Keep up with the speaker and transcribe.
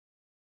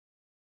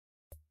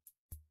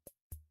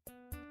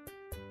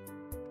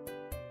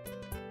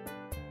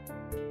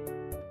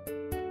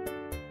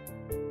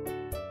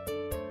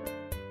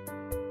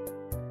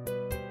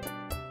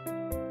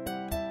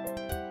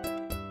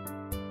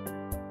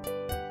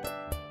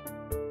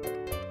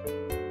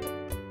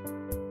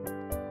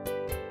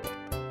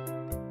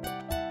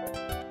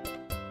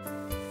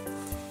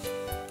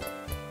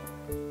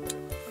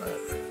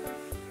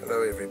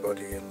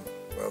everybody, and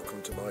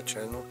welcome to my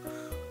channel.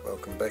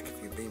 Welcome back if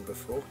you've been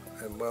before,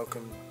 and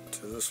welcome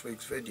to this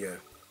week's video.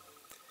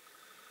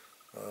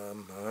 I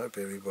hope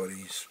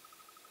everybody's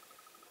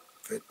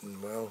fit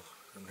and well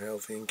and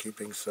healthy and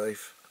keeping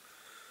safe.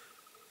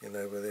 You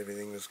know, with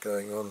everything that's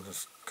going on,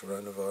 this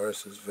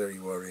coronavirus is very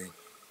worrying,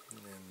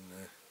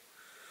 and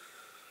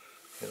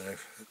you know,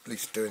 at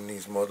least doing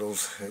these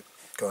models, it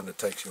kind of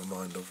takes your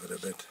mind off it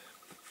a bit.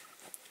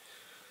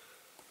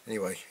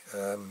 Anyway,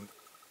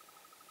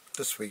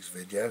 this week's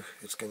video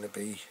is going to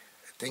be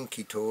a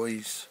Dinky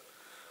Toys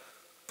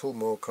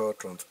Pullmore car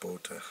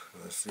transporter.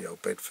 That's the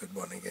old Bedford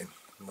one again,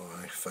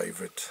 my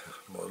favourite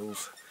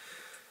models.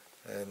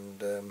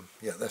 And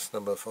yeah, that's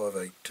number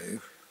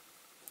 582.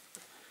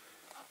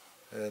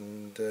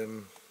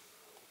 And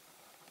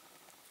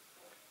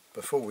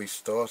before we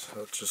start,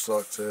 I'd just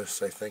like to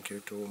say thank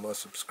you to all my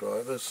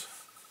subscribers,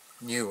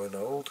 new and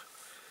old,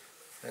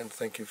 and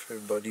thank you for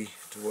everybody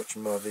to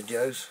watching my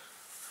videos.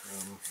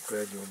 I'm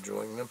glad you're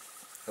enjoying them.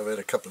 I've had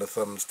a couple of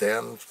thumbs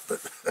down, but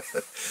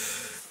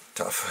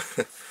tough.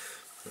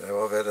 You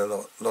know, I've had a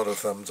lot of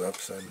thumbs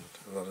ups and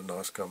a lot of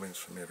nice comments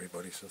from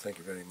everybody, so thank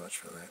you very much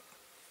for that.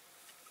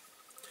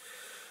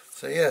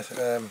 So yeah,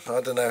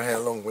 I don't know how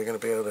long we're going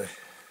to be able to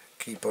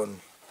keep on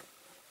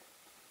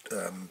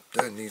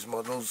doing these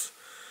models,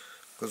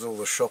 because all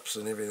the shops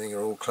and everything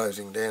are all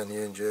closing down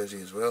here in Jersey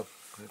as well.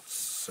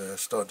 It's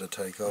starting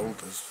to take hold,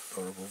 this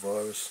horrible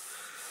virus.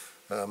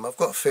 I've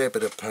got a fair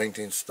bit of paint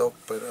in stock,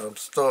 but I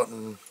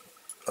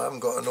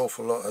haven't got an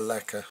awful lot of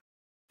lacquer.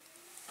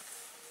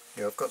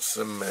 Yeah, I've got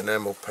some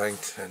enamel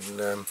paint,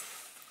 and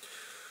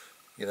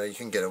you know, you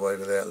can get away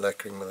without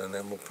lacquering with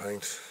enamel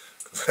paint,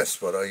 because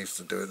that's what I used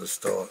to do at the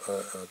start.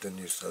 I didn't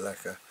use to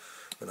lacquer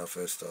when I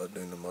first started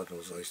doing the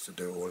models. I used to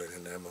do it all in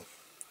enamel.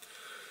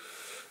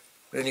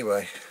 But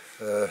anyway,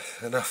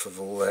 enough of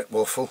all that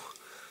waffle.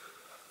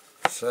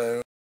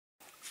 So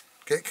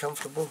get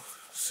comfortable,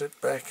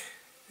 sit back,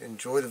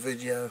 enjoy the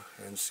video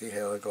and see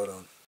how I got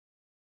on.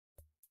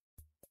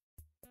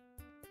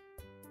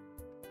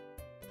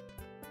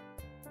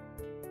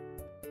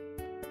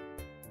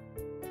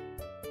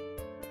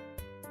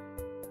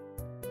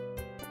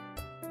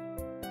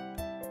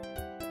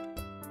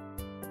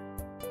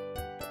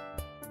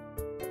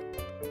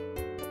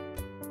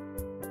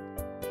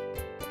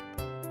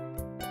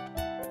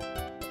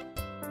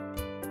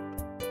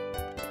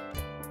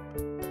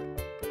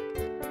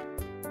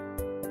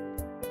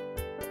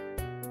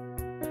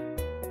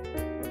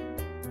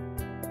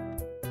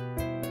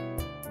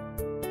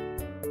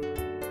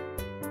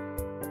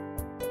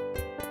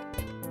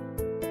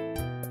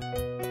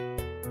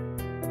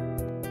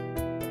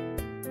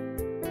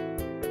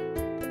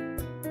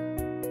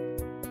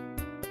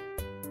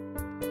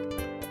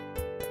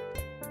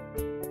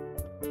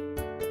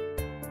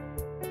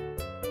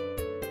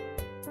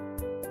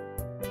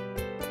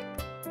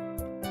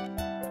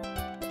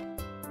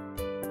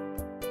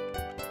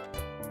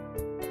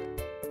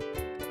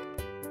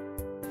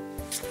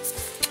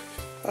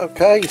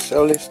 Okay,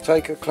 so let's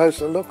take a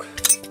closer look.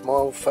 My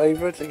old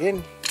favourite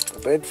again, the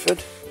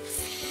Bedford.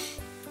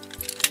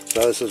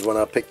 So this is one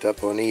I picked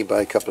up on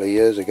eBay a couple of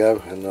years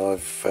ago, and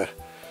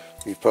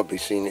you've probably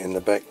seen it in the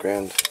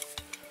background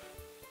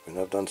when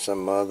I've done some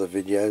of my other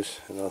videos,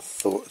 and I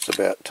thought it's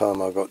about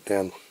time I got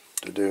down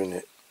to doing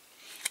it.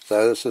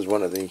 So this is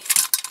one of the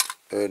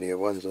earlier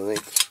ones, I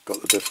think. It's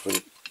got the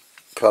different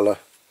colour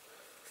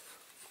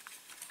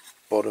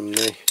bottom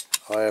there.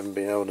 I haven't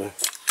been able to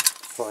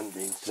find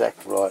the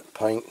exact right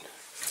paint.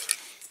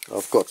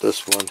 I've got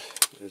this one.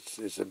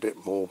 It's a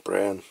bit more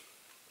brown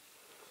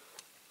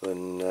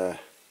than that,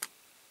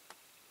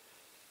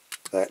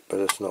 but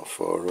it's not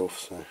far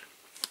off, so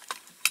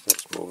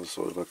that's more of a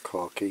sort of a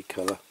khaki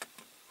colour.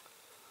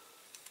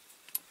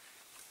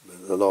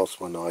 But the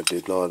last one I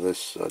did like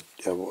this,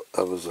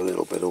 I was a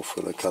little bit off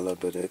with the colour,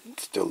 but it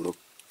still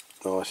looked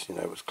nice, you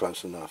know, it was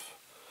close enough.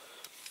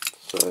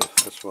 So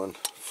this one,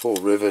 4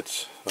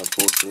 rivets,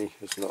 unfortunately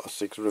it's not a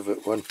 6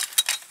 rivet one.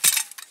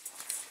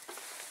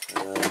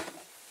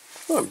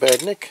 Not in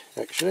bad nick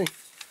actually.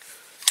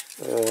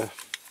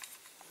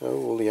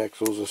 All the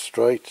axles are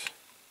straight,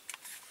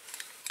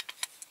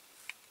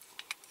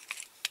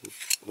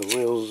 the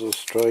wheels are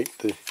straight,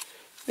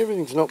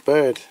 everything's not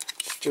bad,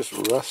 it's just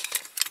rust.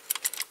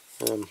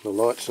 The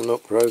lights are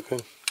not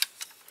broken.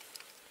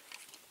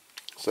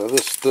 So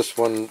this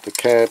one, the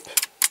cab,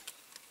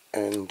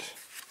 and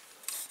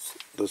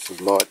this is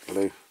light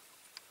blue,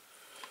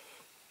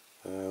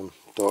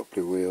 dark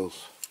blue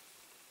wheels.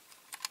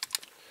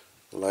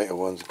 The later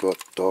one's got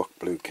dark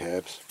blue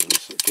cabs, but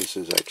this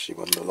is actually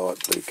one of the light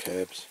blue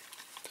cabs.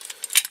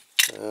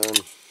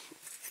 The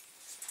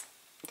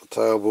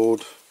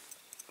tailboard,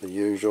 the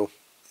usual,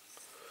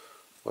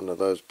 one of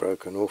those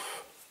broken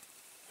off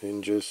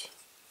hinges.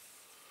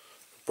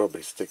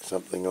 Probably stick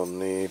something on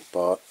there,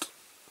 but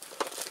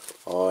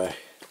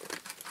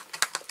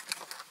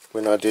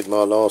when I did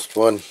my last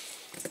one,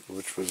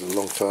 which was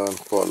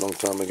quite a long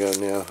time ago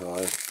now,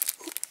 I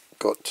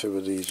got 2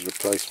 of these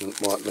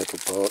replacement white metal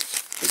parts.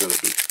 They've got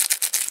to be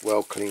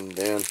well cleaned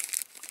down.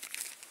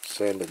 So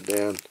sanded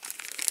down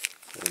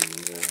and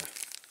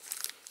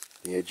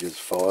the edges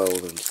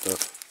filed and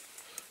stuff,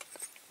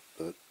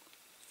 but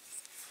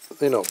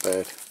they're not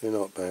bad,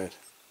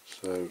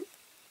 so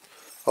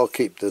I'll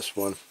keep this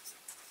one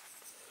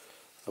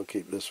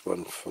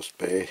for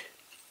spare.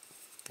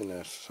 You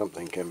know,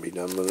 something can be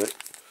done with it.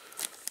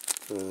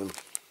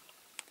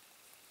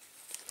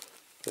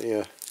 But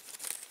yeah,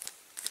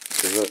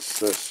 so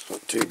that's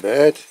not too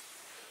bad.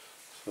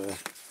 So,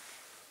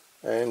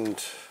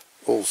 and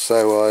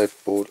also I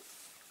bought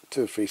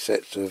 2 or 3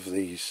 sets of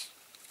these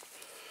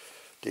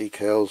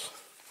decals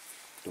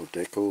or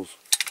decals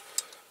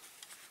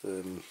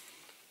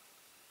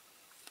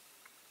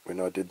when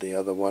I did the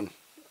other one.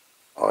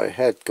 I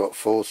had got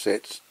 4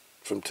 sets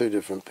from 2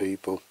 different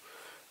people,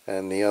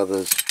 and the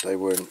others, they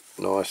weren't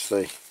nice.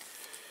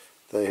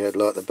 They had,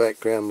 like, the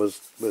background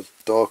was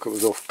dark, it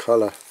was off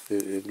colour,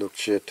 it looked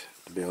shit,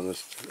 to be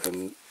honest.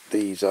 And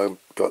these, I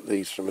got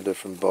these from a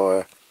different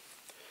buyer.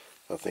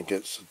 I think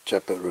it's a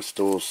chap that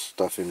restores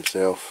stuff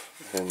himself,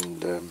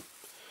 and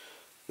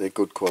they're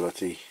good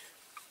quality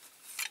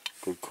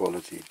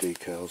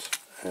decals,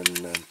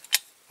 and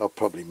I'll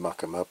probably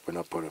muck them up when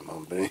I put them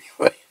on, but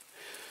anyway,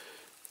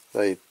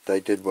 they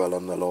did well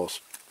on the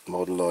last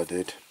model I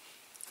did.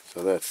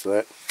 So that's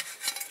that.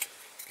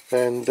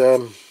 And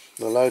the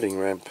loading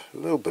ramp, a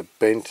little bit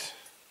bent,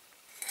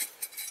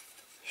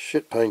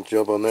 shit paint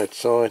job on that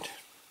side.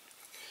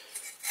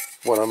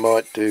 What I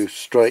might do,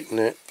 straighten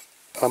it.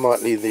 I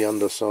might leave the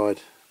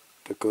underside,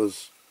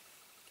 because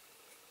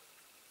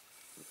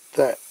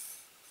that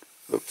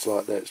looks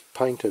like that's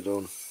painted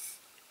on.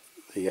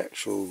 The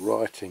actual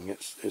writing,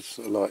 it's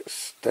like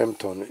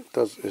stamped on.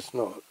 It's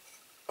not.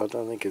 I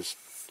don't think it's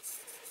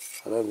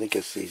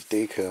these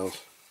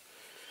decals.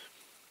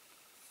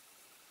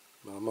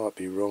 I might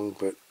be wrong,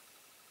 but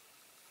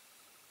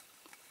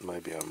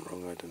maybe I'm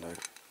wrong, I don't know.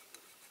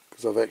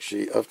 Because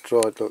I've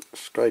tried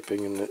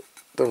scraping and it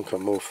doesn't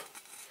come off.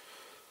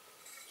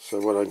 So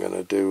what I'm going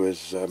to do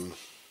is I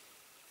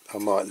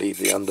might leave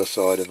the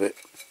underside of it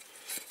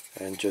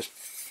and just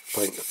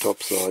paint the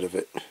top side of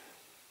it.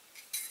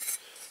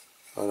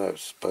 I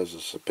suppose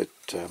it's a bit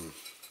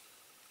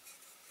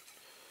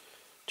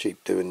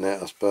cheap doing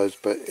that, I suppose,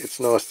 but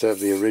it's nice to have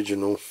the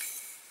original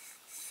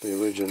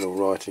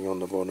writing on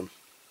the bottom.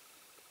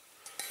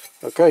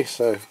 Okay,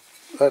 so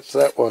that's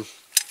that one.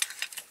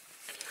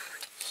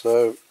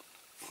 So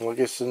I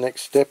guess the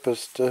next step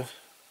is to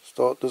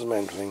start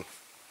dismantling.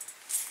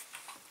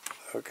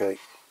 Okay,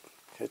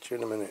 catch you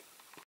in a minute.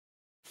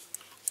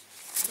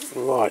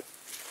 Right,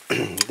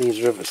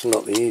 these rivets are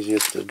not the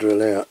easiest to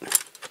drill out,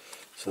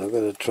 so I've got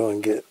to try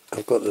and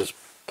I've got this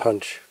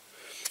punch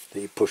that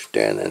you push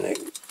down and it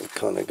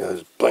kind of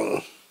goes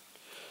bling.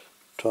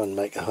 Try and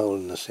make a hole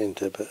in the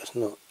centre, but it's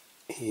not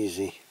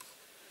easy.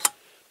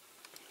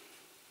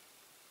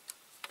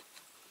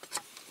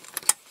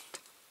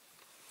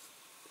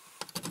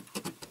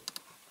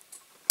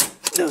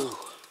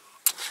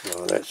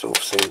 Oh, that's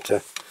off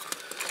centre.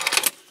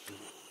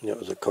 That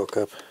was a cock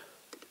up.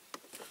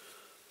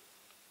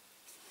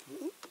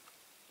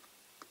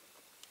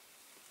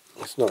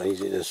 It's not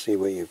easy to see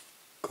where you've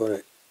got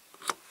it.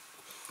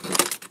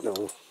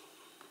 No,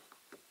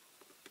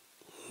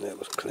 that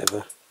was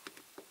clever.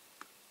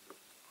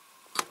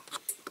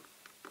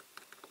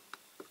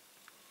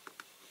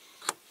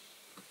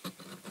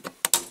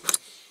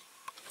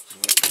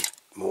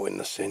 More in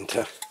the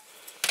centre.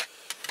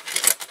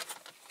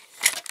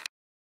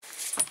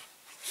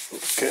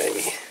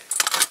 Okay.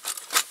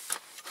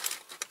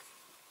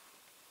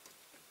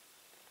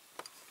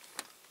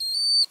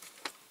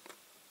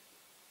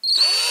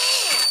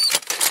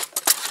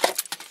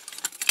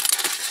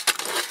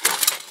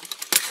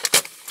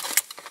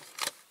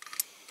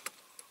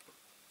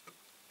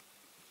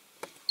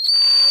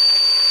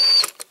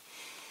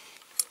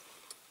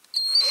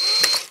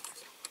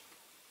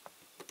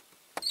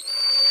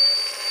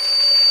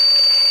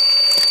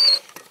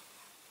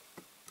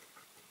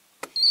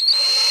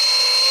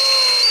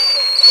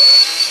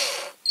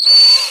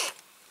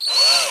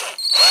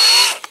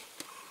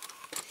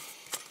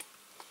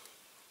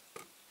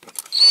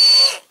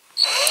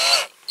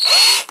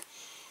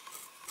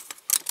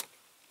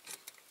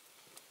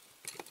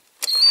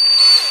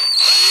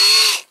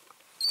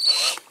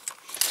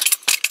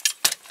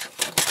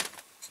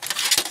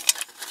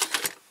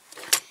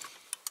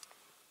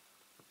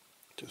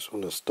 Just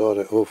want to start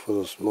it off with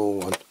a small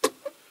one,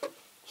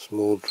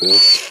 small drill.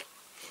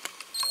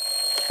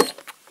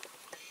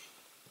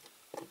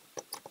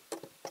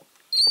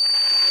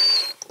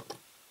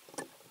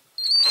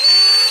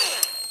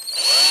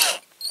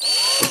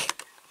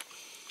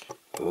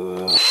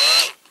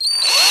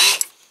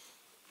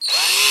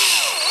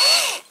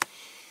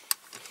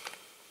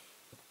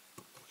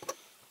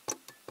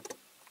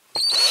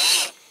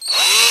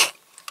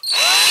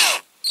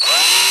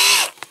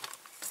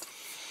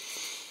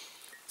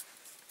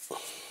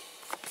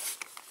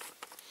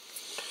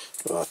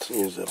 Right,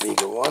 use a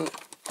bigger one.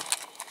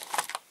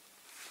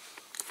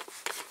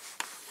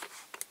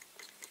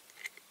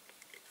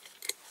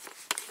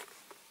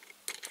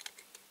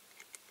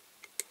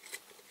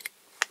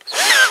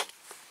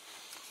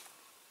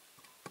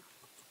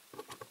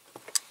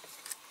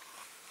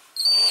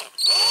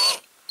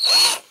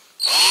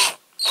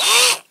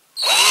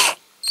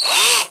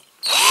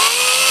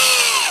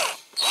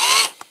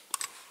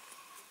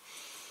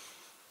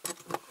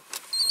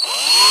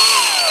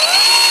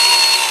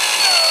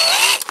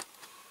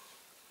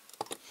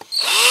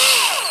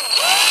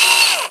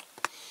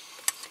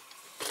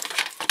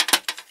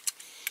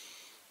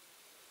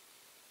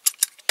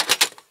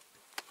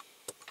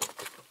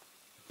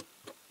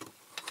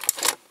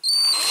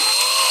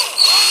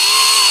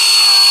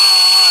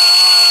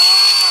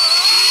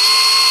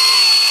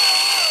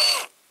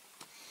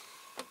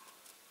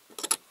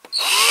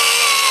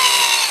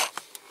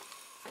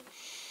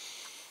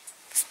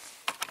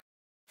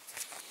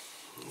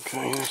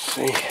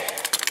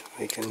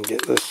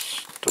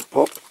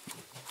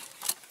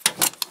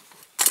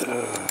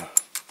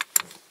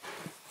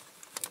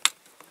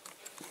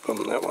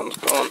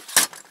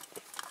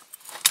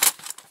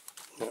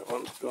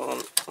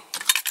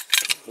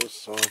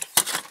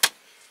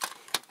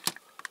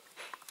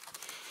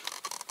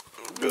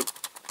 Good.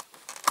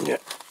 Yeah.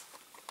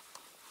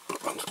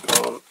 That one's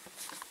gone.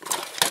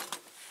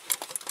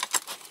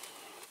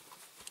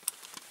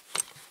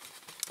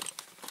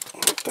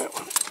 Like that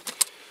one.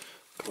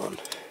 Come on.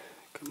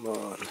 Come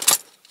on.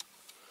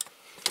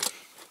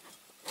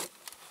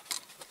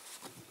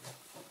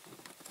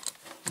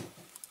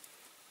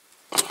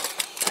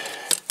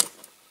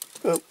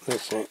 Oh,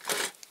 that's it.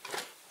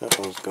 That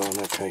one's gone.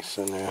 Okay,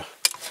 so now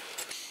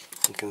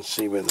you can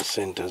see where the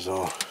centres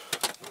are.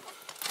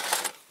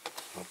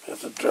 I'll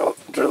have to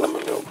drill them a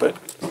little bit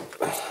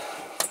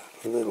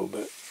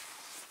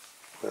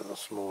with a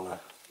smaller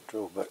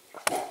drill bit.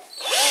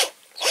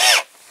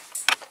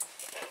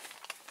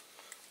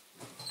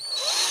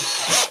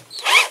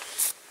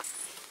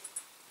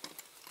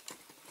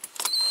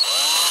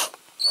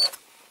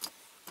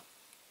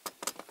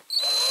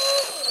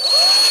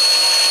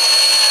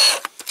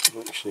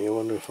 Actually, I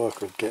wonder if I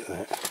could get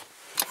that,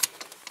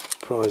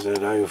 prise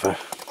it over.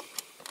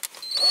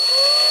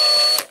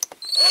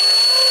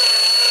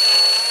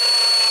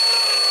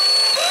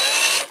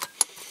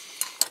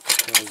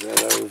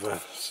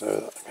 So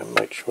that I can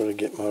make sure to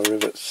get my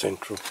rivets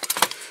central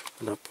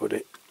and I put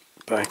it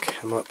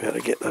back. I might be able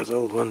to get those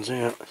old ones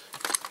out.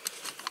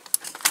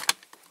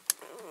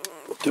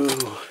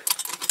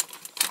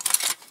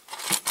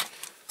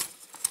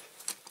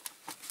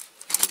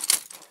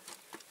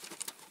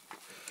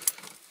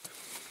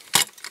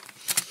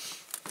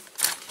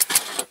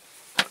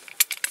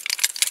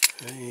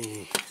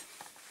 Hey.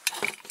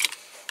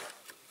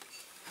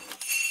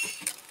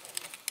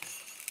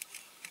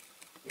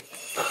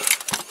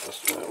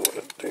 That's what I want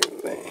to do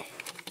there.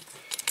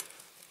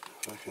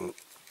 If I can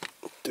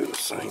do the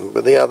same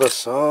with the other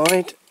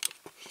side.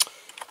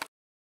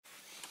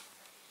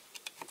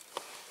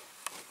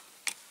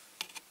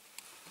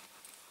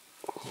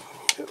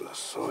 Get the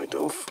side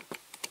off.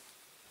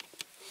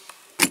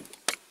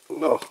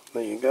 Oh,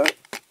 there you go.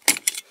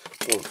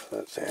 Oh,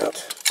 that's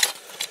out.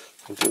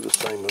 I'll do the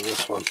same with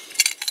this one.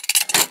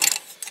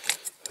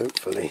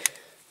 Hopefully.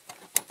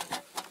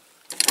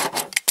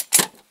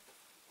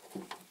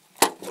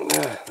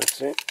 Ah,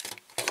 that's it.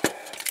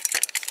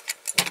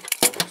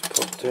 It's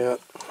popped out.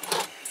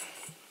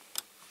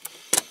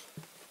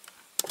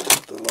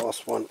 The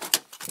last one.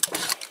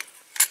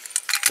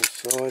 This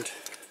side.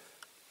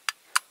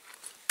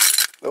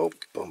 Oh,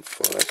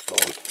 bonfire, that's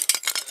gone.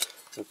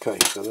 Okay,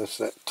 so that's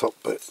that top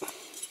bit.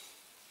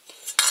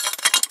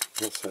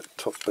 That's that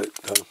top bit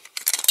done.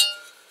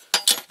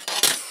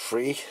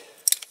 Free.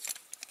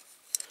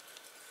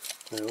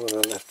 Now what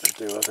I'll have to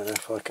do, I don't know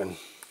if I can,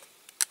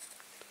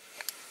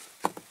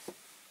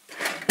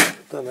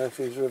 don't know if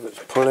these rivets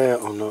pull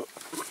out or not.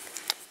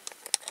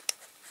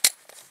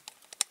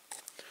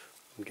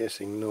 I'm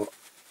guessing not.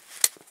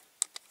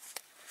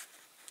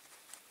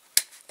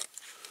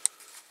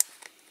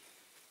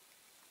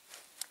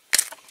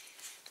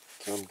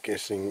 So I'm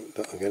guessing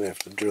that I'm going to have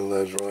to drill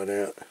those right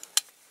out,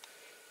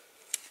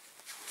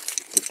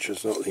 which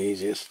is not the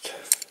easiest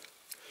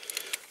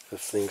of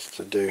things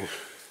to do.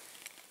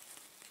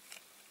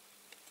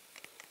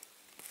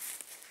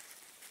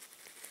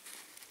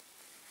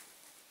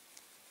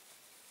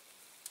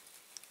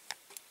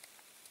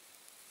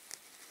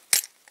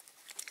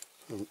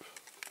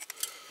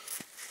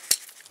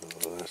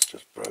 Oh, that's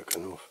just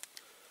broken off.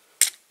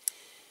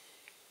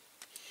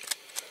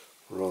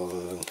 Rather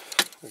than,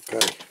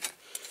 okay.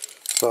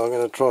 So I'm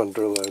going to try and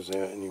drill those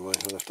out anyway.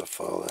 I'll have to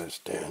file those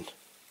down,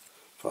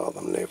 file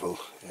them level,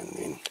 and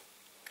then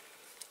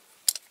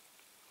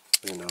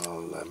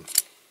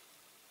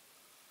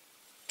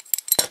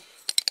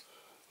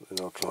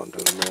I'll try and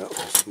drill them out with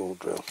a small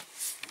drill.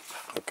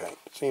 Okay,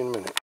 see you in a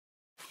minute.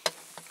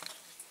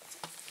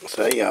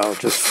 So yeah, I'll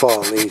just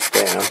file these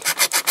down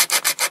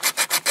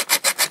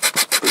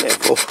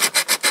level.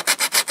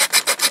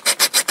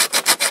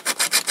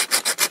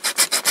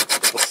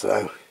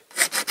 So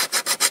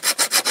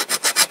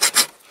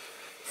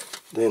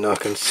then I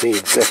can see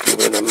exactly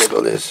where the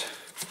middle is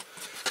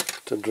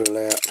to drill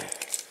out.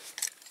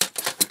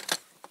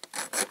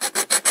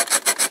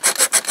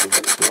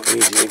 It's not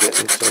easy to get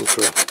them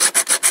central.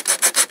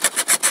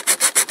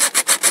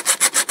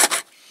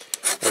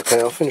 Okay,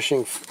 I'll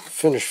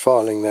finish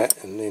filing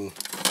that, and then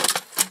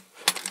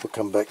we'll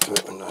come back to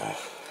it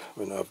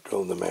when I've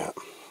drilled them out.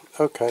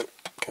 Okay,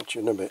 catch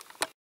you in a bit.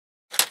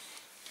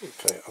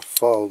 Okay, I've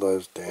filed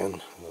those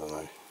down. I don't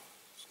know,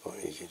 it's not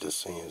easy to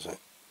see, is it?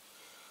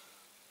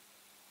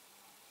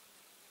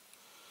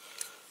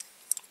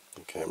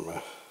 The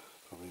camera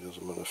probably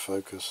doesn't want to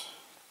focus.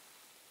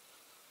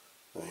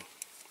 No.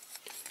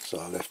 So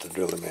I'll have to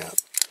drill them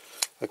out.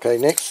 Okay,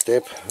 next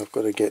step, I've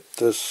got to get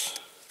this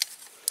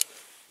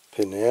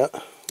pin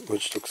out,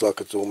 which looks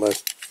like it's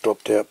almost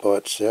dropped out by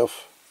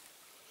itself.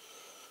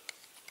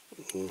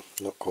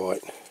 Not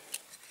quite.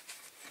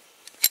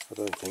 I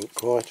don't think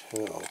quite.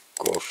 Oh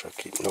gosh, I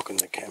keep knocking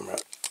the camera.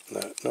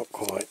 No, not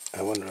quite.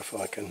 I wonder if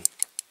I can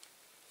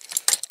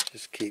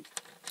just keep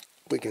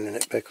wiggling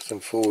it backwards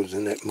and forwards,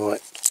 and that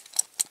might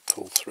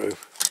pull through.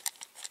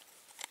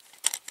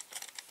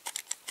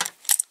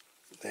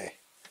 There.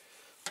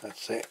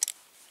 That's it.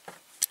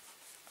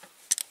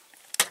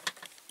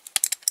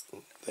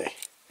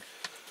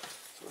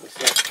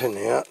 pin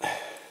out.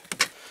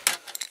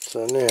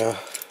 So now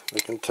we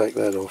can take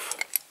that off.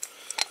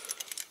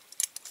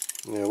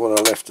 Now what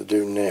I'll have to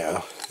do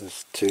now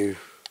is to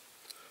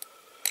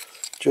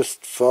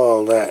just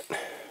file that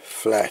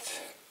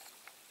flat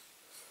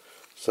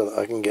so that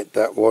I can get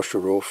that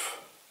washer off,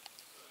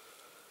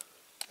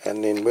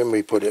 and then when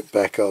we put it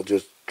back I'll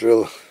just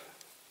drill.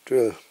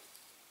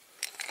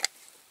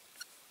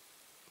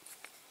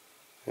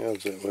 How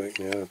does it work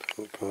now? I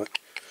don't quite.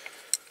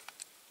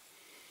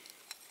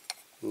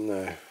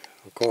 No,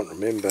 I can't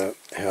remember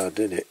how I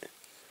did it.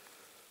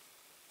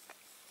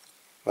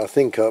 I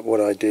think what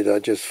I did, I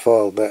just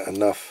filed that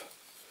enough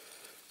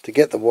to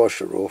get the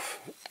washer off,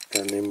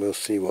 and then we'll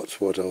see what's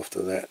what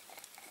after that.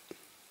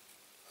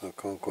 I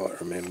can't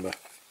quite remember.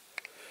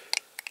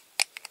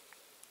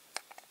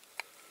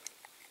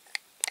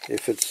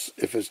 If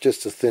it's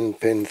just a thin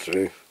pin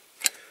through,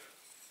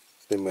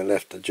 then we'll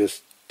have to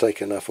just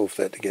take enough off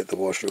that to get the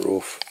washer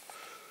off,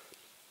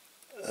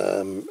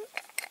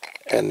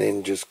 and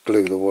then just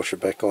glue the washer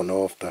back on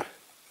after.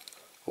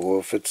 Or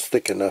if it's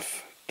thick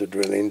enough to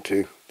drill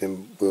into,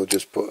 then we'll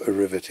just put a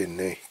rivet in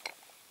there.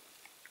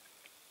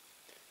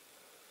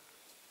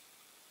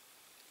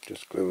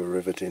 Just glue a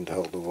rivet in to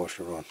hold the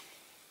washer on.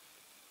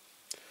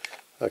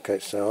 Okay,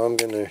 so I'm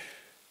going to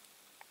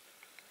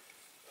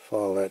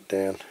file it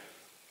down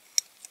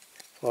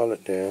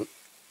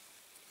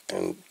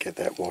and get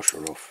that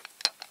washer off.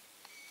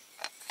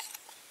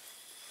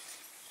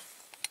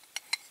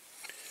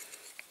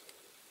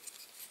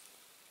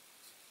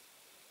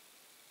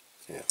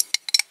 Yeah.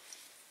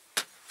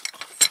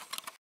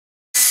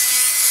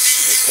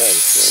 Okay,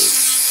 so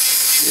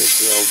here's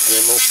the old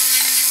Dremel.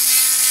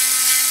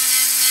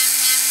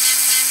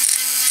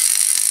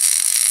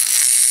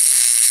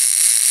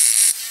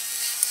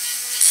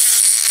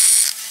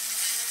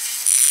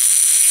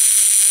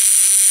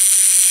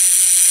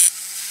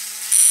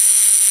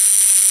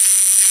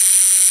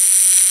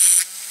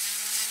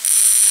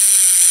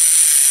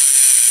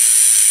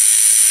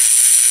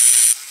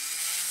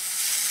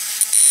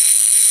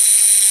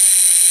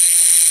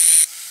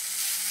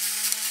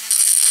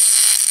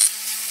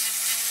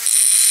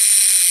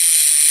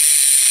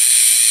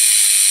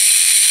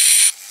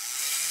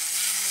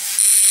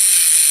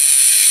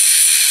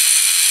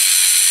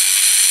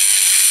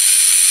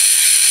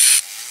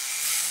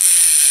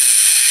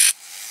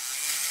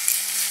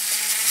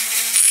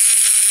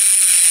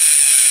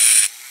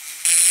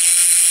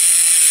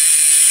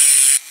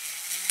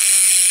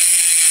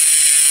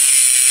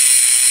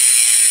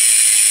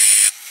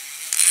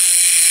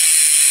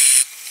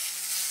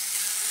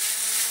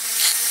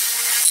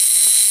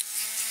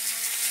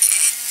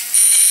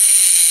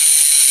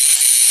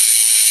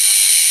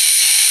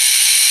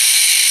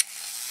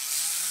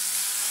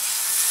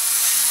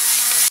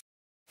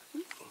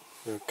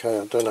 Okay,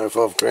 I don't know if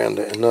I've ground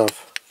it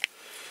enough.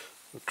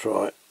 I'll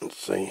try it and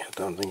see. I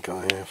don't think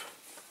I have.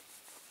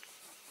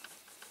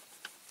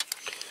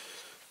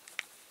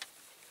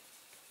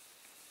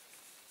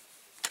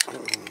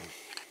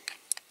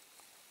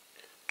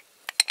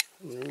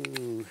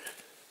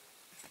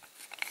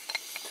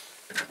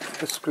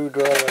 A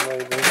screwdriver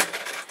maybe.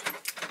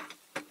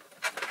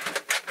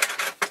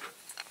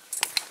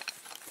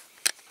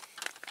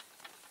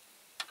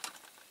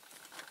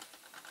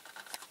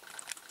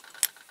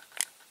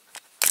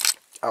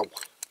 Ow.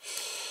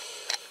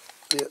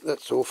 Yeah,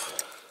 that's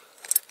off.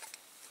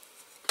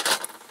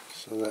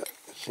 So that,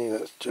 see,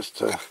 that's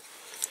just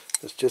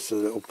a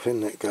little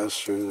pin that goes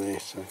through there.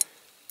 So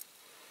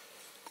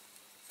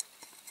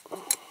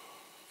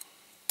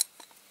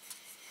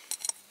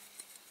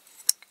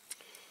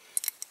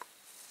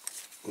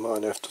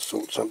might have to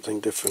sort something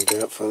different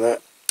out for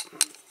that.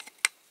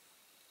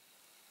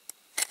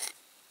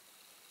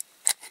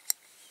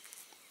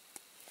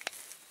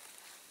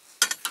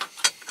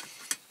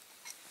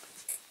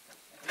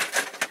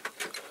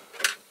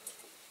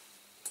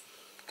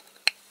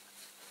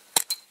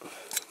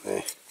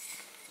 There.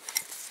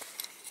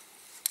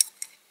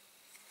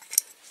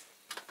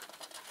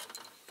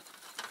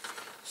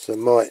 So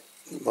might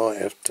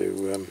have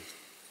to.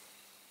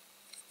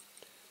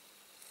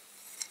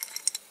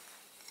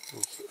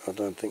 I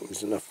don't think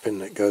there's enough pin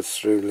that goes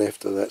through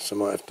left of that, so I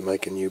might have to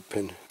make a new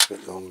pin a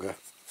bit longer,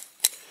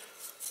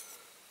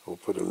 or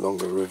put a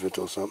longer rivet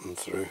or something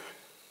through.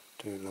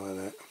 Do it like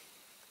that.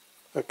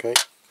 Okay.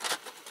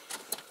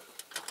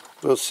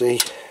 We'll see.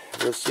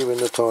 We'll see when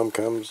the time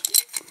comes.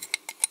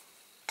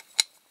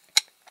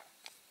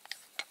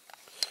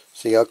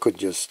 See, I could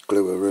just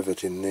glue a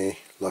rivet in there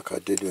like I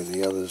did with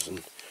the others,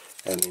 and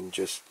then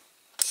just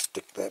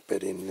stick that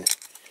bit in there.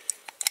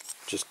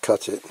 Just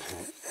cut it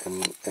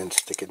and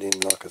stick it in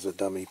like as a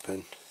dummy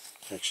pin.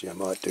 Actually, I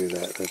might do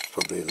that. That's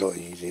probably a lot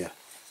easier.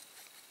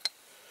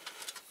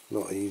 A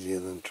lot easier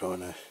than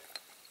trying to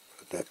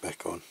put that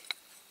back on.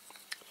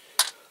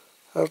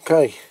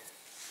 Okay,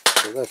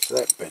 so that's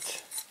that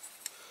bit.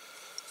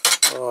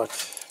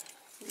 Right,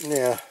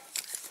 now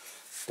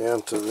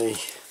down to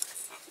the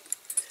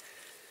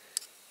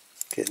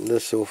getting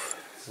this off.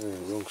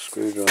 Oh, wrong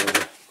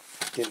screwdriver.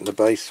 Getting the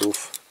base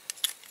off.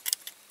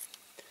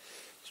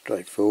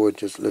 Straightforward,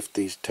 just lift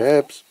these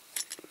tabs.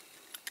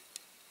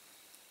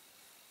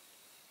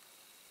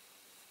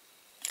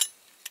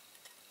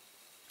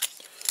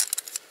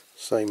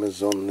 Same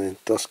as on the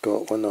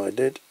dustcart one I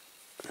did.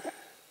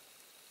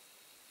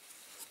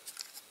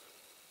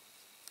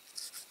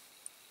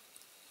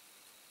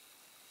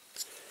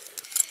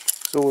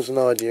 It's always an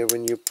idea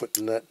when you're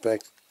putting that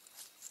back,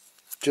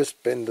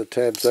 just bend the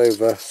tabs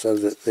over so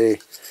that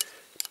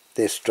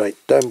they're straight.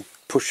 Don't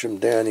push them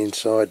down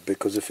inside,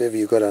 because if ever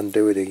you've got to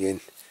undo it again,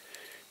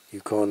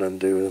 you can't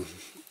undo them.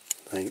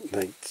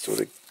 They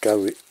sort of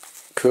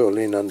curl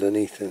in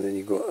underneath, and then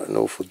you've got an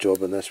awful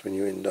job, and that's when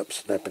you end up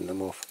snapping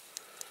them off.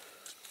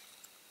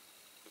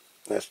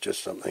 That's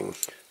just something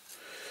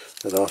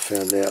that I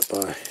found out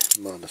by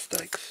my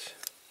mistakes.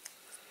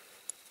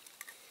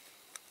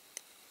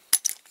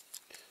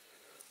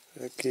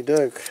 Okie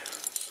doke,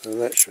 so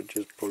that should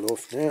just pull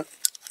off now.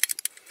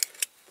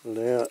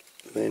 Pull out,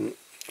 then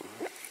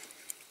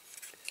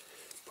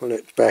pull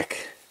it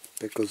back,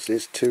 because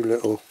there's two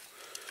little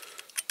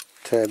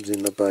tabs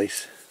in the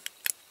base,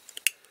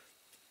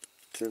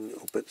 two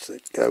little bits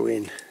that go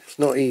in. It's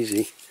not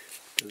easy,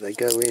 but they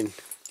go in.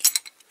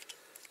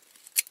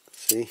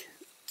 See,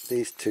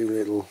 these two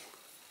little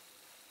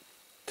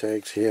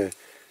tags here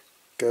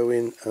go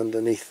in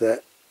underneath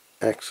that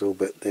axle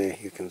bit there.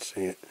 You can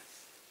see it.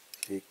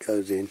 See, it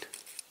goes in,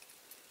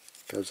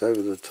 goes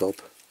over the top.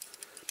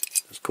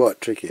 It's quite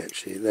tricky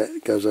actually.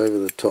 That goes over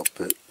the top,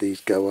 but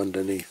these go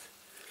underneath,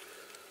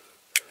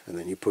 and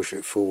then you push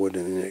it forward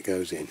and then it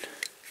goes in.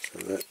 So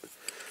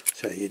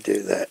that's how you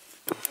do that.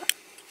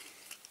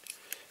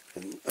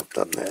 And I've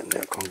done that, and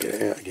now I can't get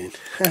it out again.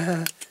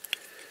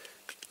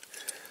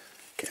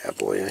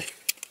 Cowboy, eh?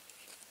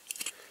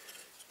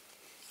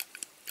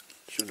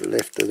 Should have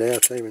left it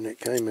out when it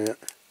came out.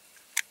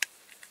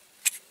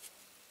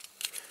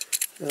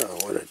 Oh,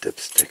 what a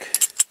dipstick.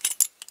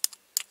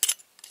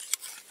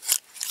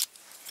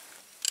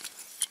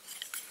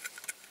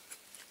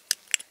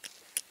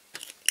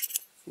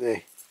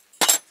 There.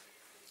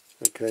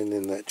 Okay, and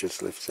then that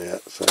just lifts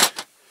out. So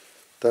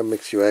don't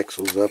mix your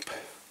axles up.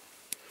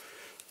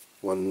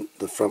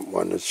 The front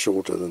one is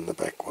shorter than the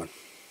back one.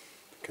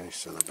 Okay,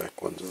 so the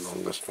back one's the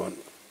longest one.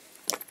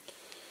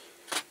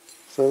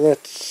 So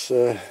that's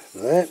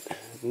that.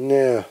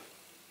 Now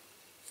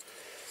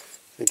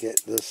to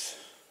get this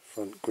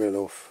front grille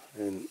off,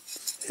 and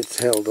it's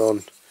held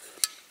on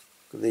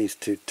with these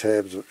two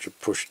tabs which are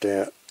pushed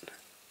out.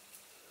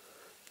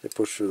 They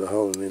push through the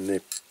hole and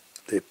then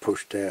they're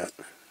pushed out.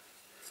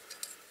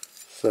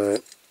 So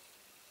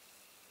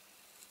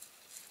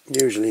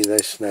usually they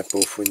snap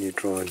off when you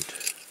try and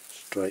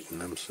straighten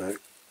them. So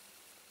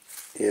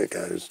here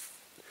goes.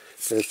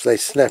 So if they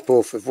snap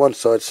off, if one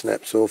side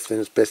snaps off, then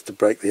it's best to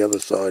break the other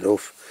side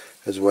off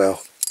as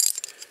well.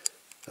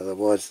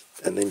 Otherwise,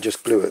 and then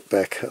just glue it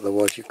back.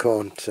 Otherwise, you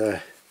can't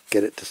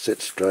get it to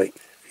sit straight.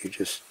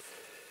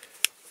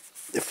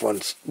 If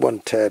one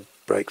tab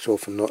breaks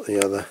off and not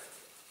the other.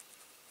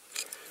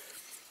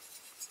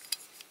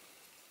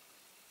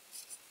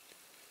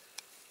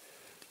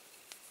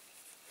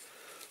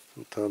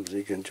 Sometimes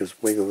you can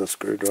just wiggle the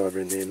screwdriver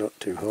in there, not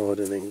too hard,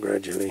 and then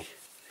gradually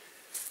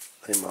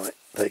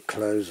they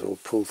close or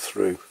pull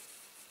through.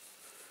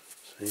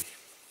 See?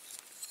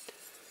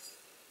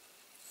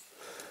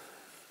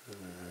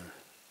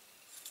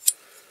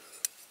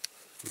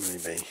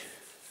 Maybe,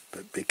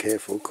 but be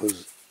careful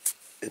because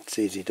it's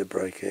easy to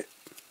break it.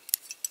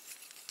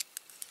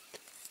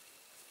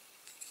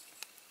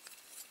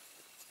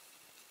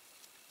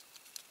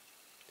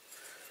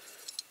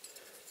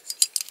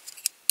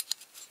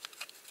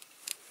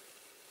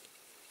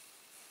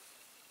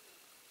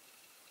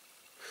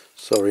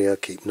 Sorry, I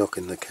keep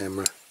knocking the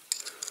camera.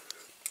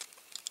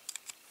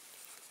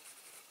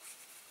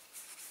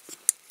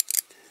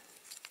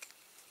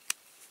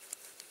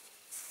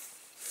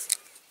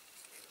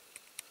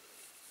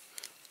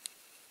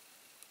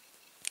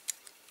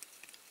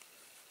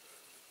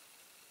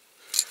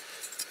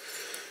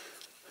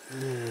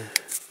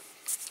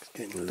 It's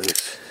getting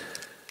loose.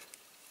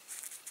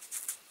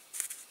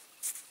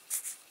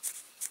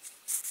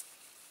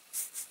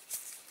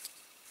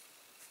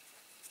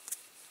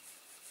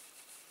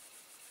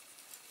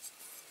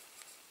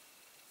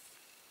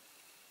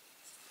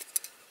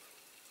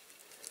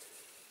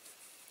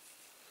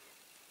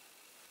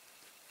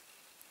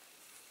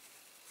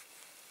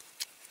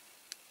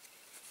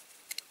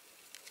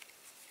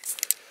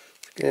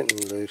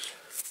 Getting loose.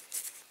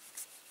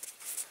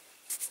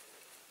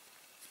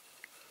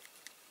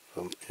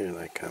 Here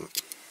they come.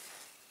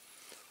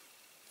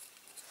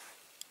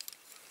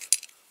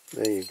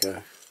 There you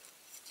go.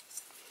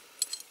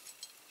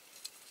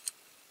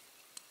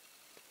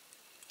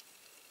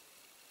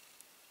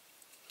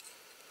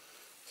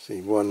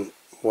 See, one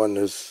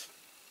has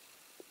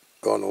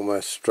gone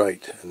almost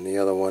straight and the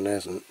other one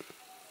hasn't.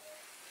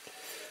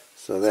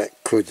 So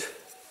that could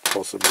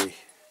possibly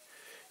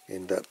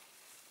end up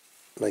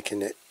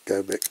making it go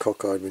a bit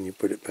cockeyed when you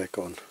put it back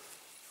on.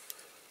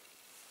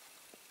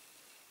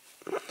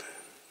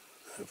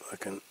 If I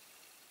can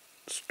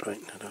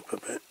straighten it up a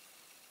bit.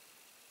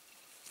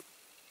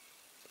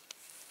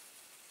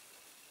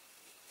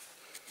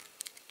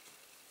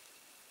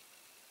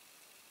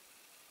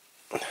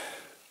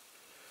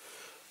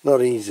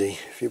 not easy.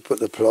 If you put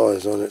the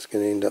pliers on, it's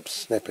going to end up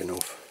snapping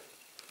off.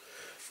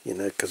 You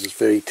know, because it's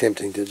very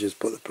tempting to just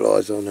put the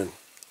pliers on and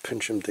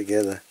pinch them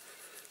together.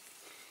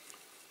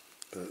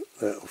 But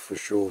that'll for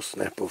sure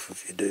snap off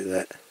if you do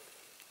that.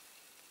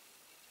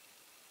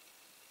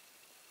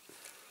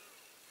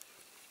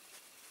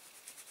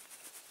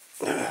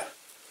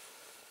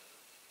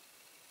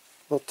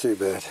 Not too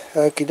bad.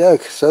 Okie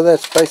doke. So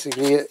that's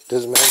basically it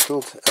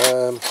dismantled.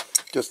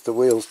 Just the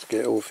wheels to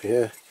get off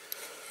here.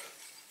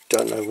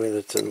 Don't know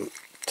whether to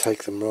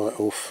take them right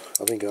off.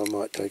 I think I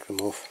might take them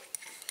off.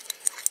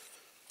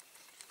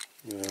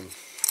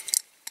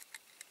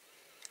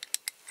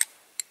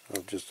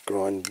 I'll just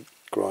grind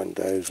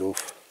those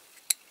off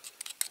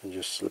and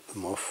just slip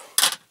them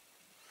off.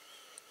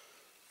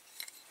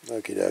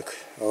 Okie doke.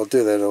 I'll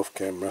do that off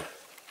camera.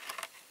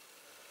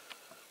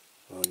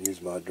 I'll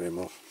use my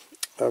Dremel.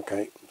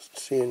 Okay,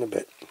 see you in a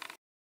bit.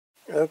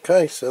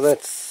 Okay, so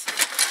that's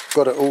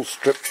got it all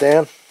stripped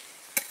down.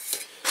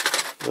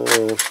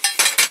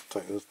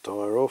 Take this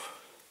tyre off.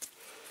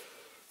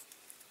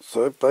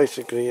 So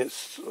basically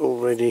it's all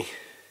ready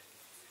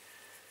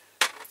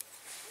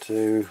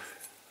to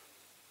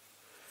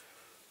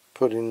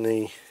put in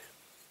the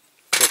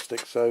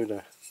caustic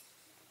soda.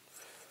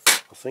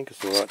 I think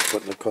it's alright to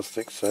put in the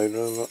caustic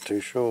soda, I'm not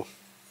too sure.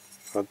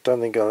 I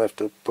don't think I'll have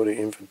to put it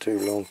in for too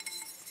long.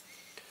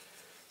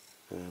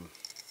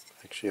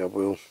 Actually I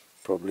will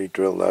probably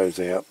drill those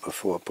out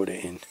before I put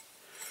it in.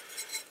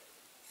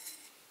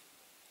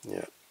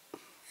 Yeah.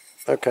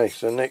 Okay,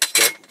 so next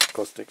up,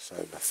 caustic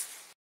soda.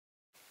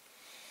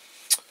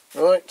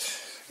 Right,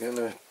 going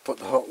to put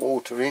the hot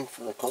water in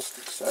for the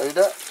caustic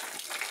soda.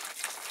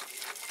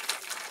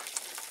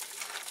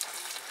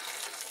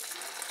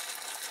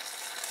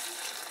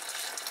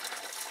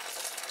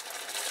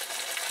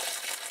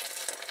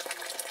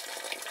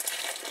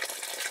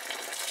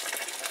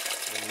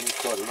 And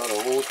you've got a lot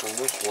of water on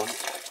this one.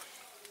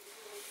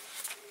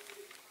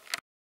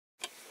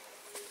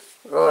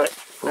 Right,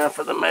 now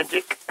for the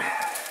magic.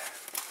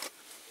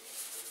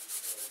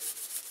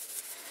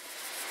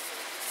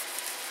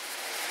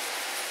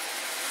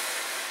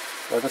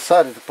 I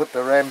decided to put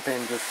the ramp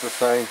in just the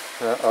same.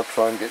 I'll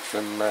try and get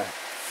some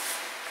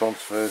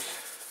transfers,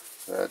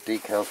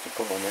 decals to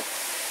put on it.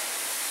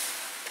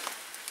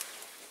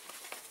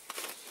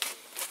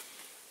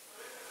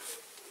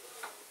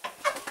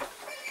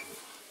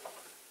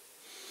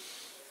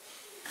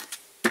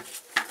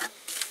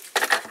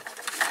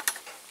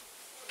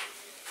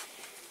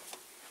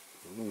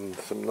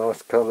 Some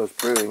nice colours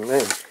brewing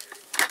there.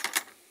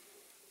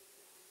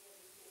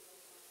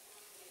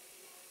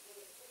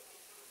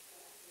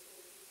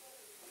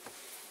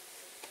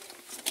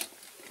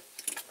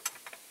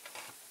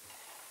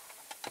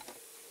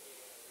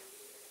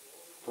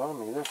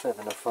 Blimey, that's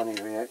having a funny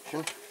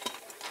reaction.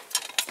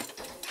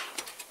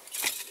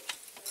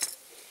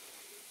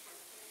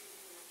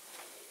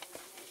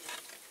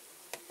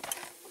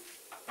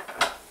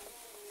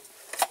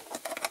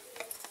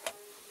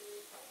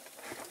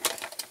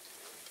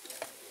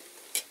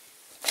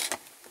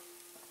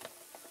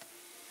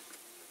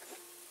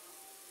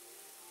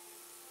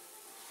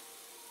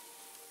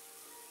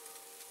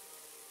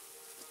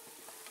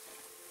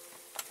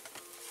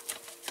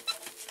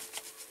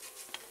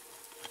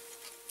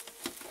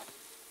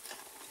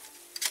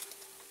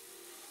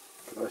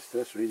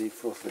 That's really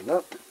frothing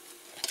up.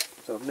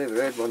 So I've never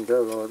had one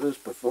go like this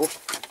before.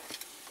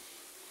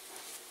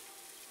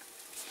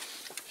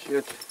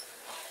 Shit.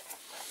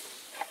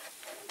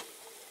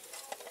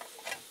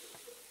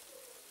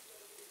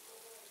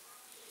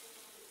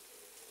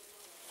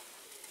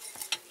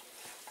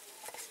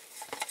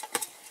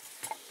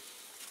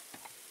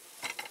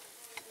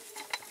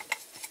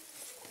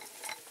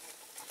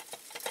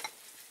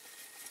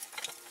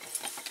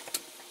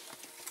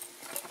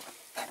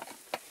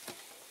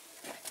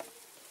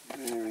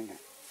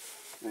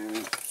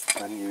 Very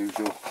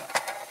unusual.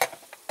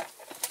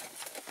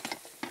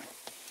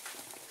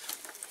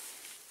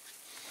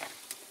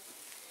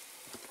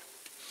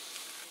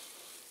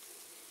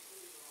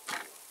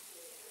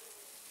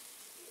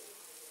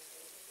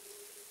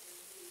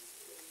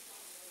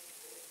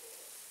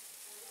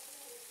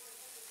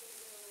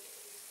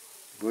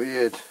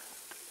 Weird.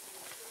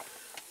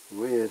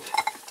 Weird.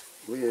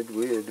 Weird,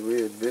 weird,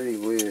 weird, very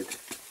weird.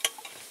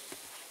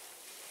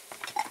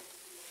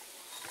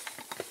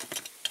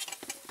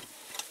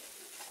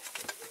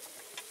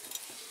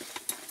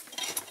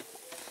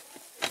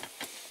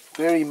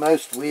 Very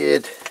most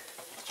weird.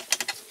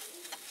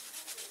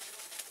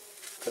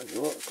 Tell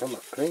you what, come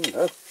up clean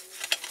though.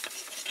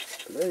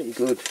 Very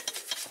good.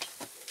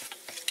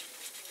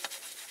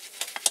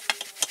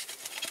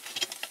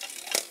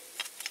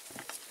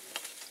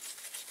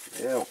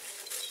 Yeah. I'm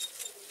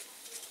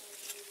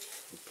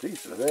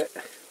pleased with that.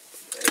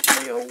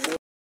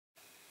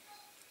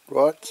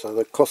 Right, so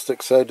the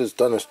caustic soda's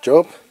done its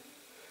job,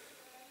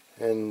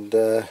 and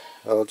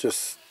I'll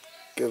just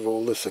give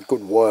all this a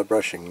good wire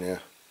brushing now.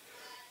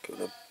 Give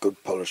it a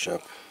good polish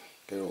up,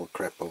 get all the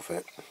crap off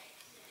it,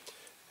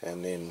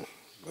 and then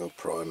we'll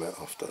prime it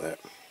after that.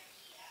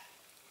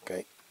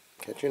 Okay,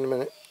 Catch you in a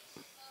minute.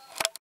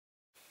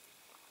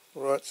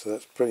 Right, so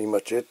that's pretty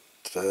much it.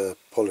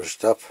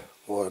 Polished up,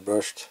 wire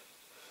brushed,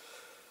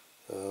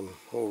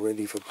 all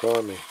ready for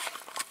priming.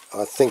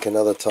 I think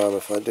another time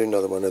if I do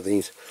another one of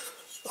these,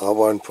 I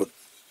won't put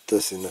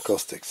this in the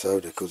caustic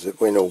soda because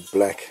it went all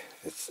black.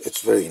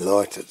 It's very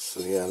light, it's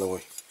the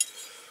alloy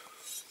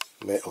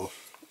metal,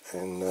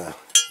 and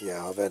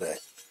yeah, I've had a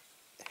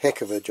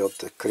heck of a job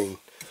to clean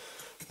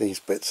these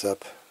bits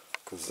up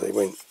because they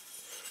went,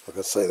 like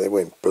I say, they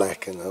went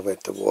black, and I've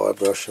had to wire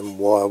brush and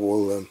wire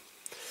wool them,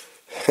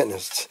 and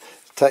it's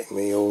taken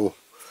me all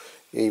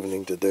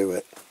evening to do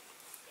it.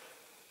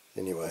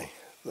 Anyway,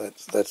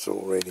 that's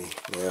all ready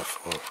now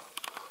for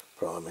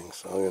priming,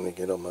 so I'm going to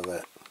get on with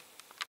that.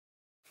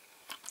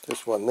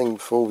 Just one thing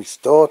before we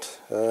start.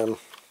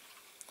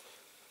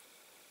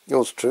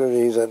 Yours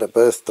truly's had a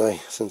birthday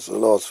since the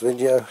last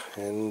video,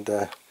 and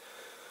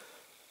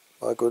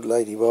my good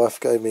lady wife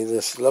gave me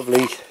this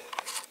lovely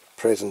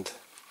present,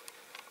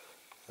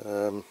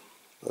 a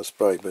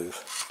spray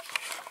booth.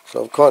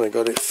 So I've kind of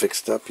got it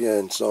fixed up here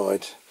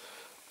inside,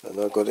 and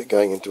I've got it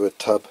going into a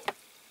tub,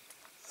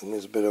 and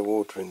there's a bit of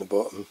water in the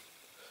bottom,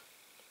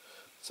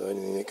 so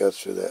anything that goes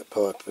through that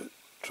pipe,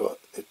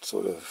 it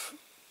sort of,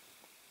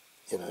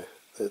 you know,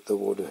 the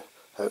water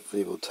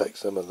hopefully will take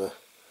some of the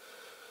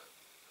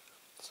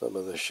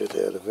shit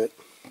out of it.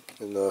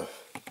 And I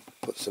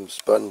put some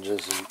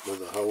sponges with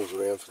the holes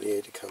around for the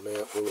air to come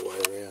out all the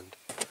way around.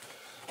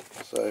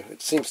 So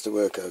it seems to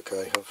work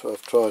okay.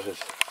 I've tried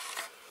it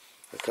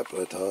a couple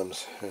of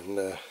times, and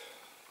it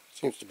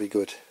seems to be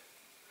good.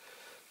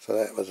 So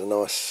that was a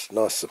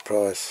nice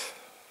surprise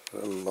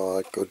from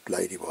my good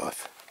lady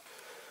wife.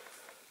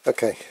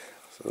 Okay,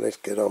 so let's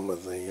get on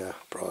with the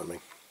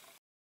priming.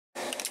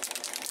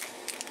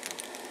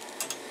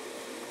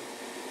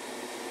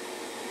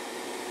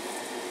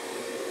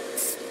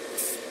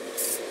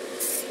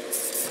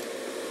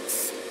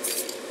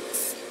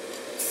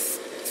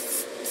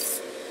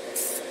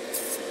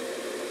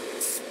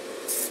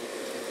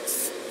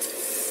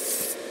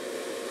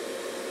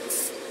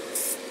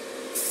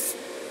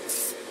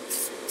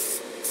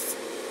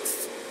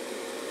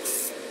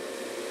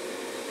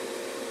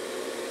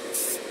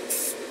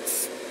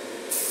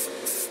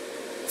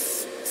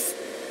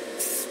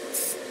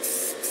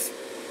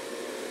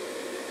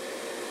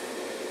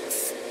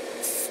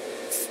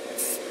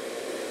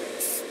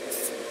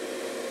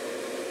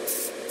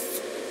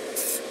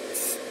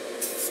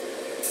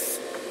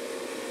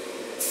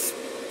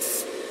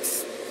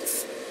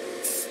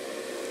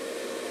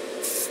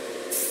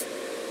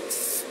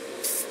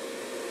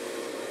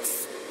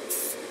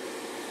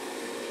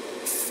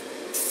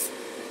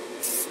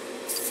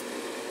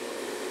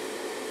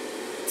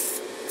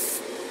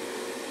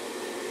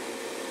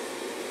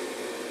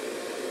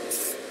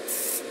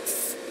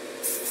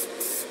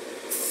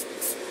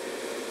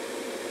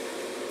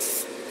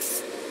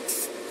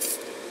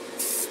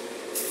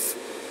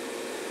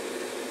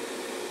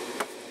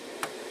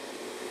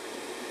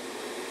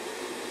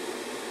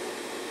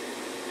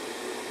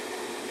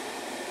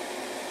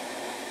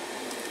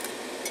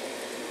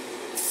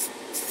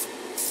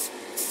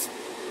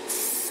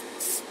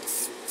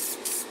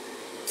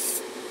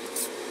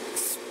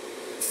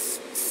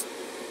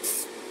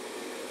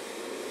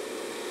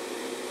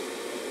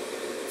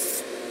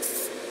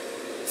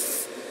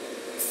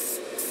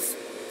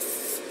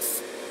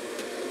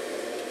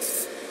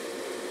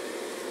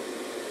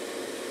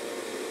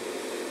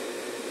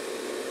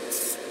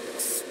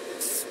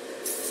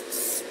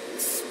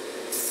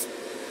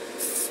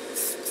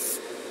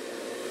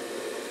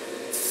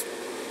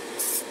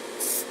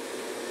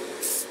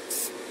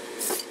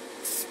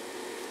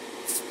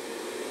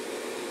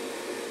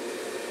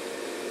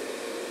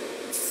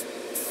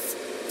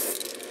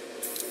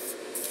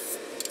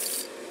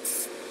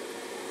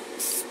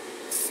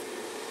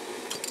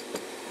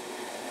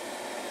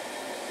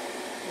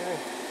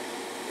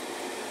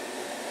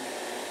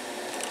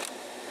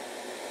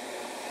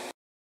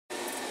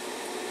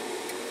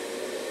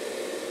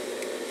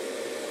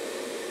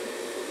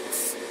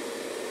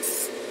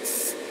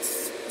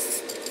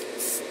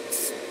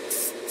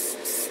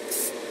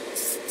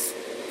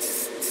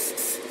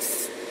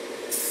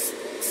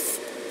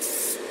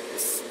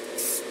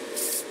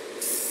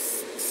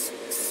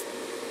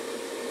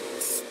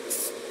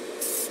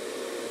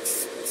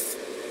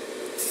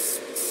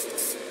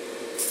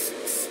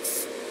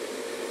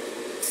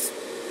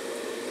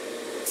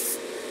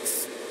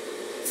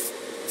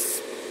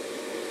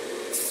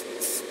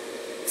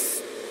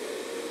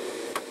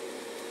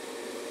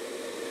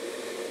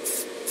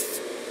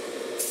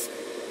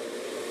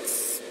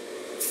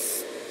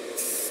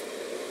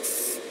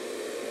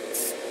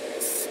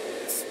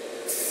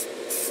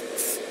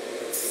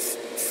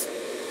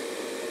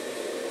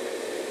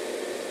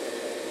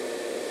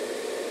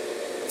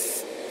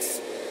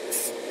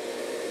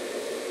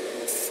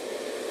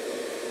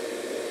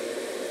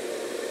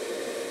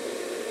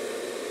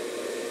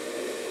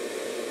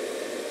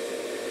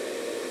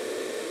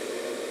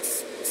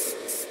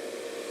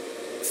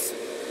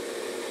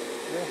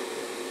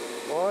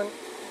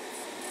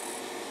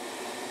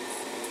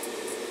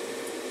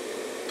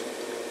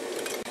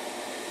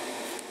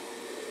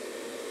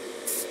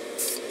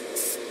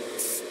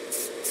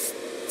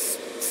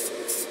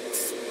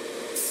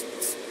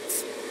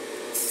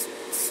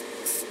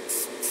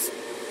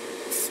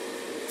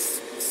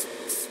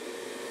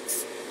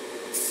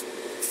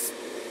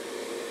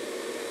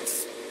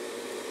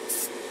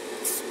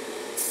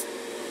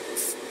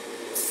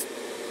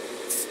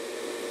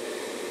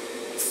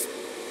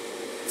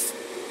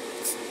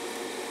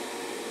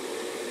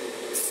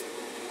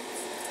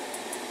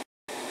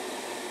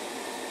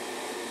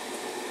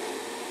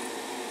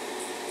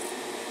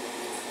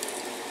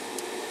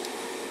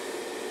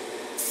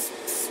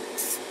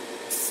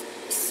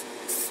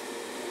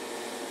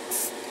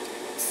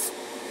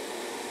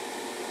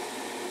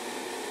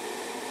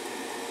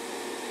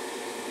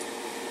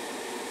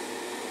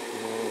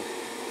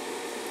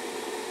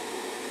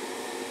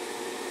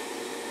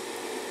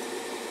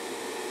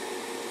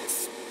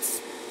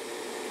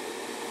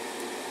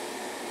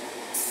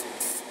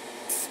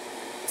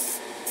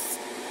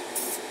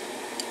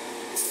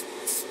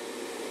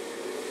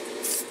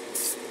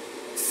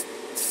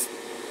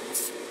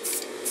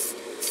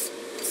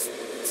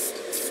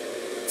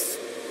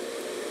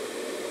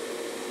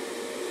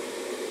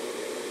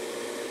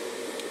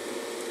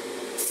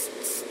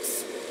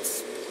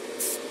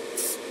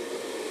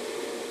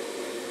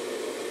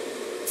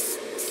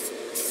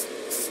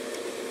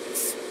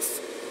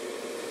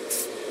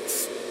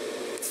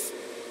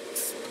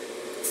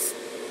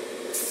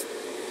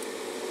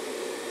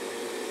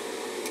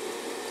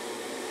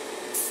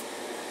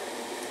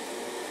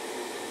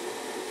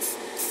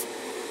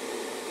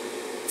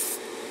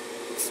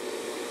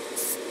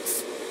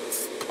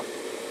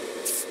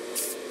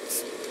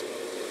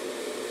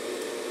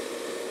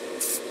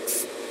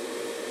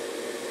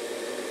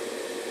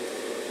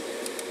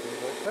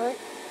 Okay.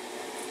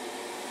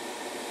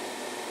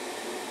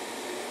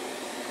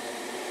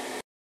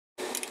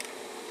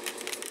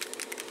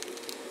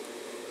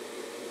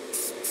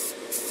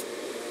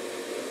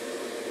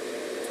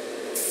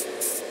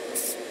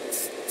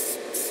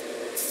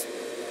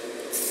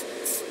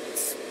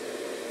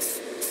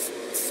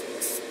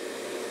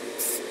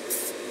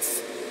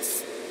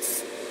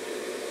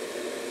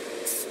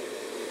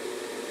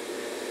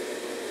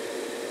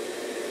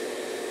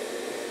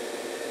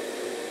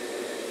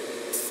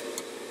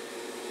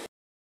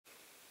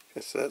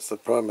 So that's the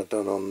primer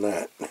done on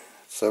that.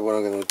 So what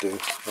I'm going to do,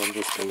 I'm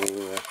just going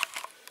to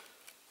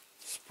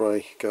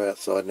spray, go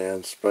outside now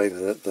and spray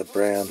the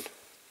brown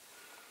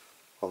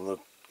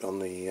on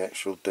the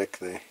actual deck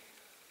there.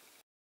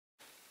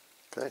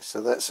 Okay,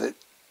 so that's it,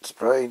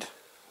 sprayed.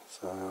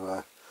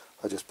 So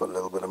I just put a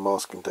little bit of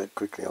masking tape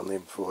quickly on there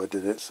before I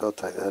did it, so I'll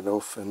take that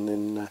off, and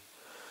then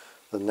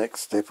the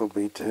next step will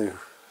be to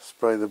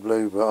spray the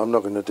blue, but I'm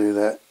not going to do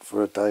that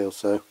for a day or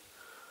so.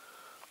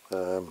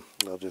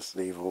 I'll just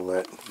leave all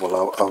that.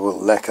 Well, I will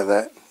lacquer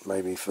that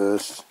maybe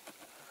first,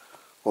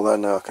 although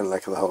no, I can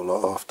lacquer the whole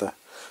lot after.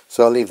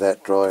 So I'll leave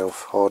that dry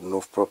off, harden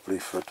off properly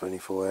for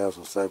 24 hours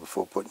or so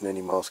before putting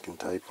any masking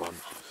tape on,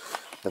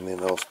 and then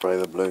I'll spray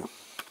the blue.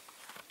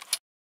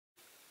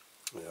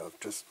 Yeah, I've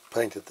just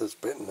painted this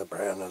bit in the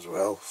brown as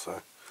well,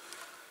 so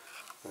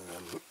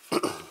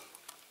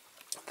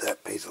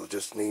that piece will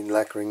just need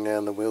lacquering now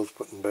and the wheels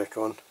putting back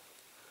on,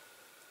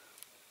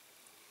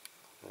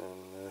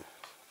 and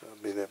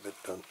that'll be that bit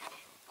done.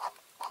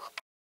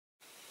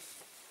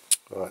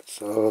 Right,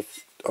 so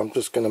I'm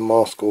just going to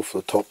mask off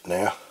the top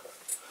now,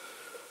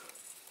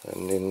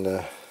 and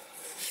then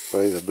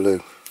spray the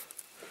blue.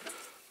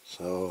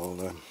 So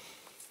I'll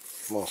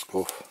mask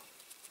off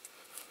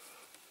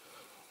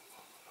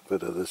a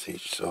bit of this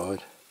each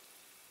side.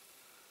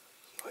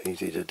 Not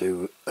easy to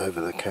do over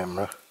the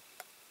camera.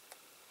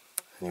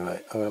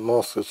 Anyway, I'm going to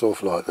mask this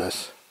off like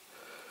this,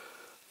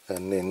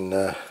 and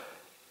then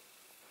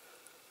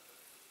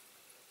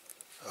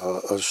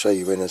I'll show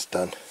you when it's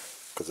done,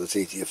 because it's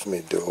easier for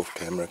me to do it off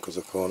camera, because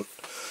I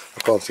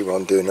can't see what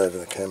I'm doing over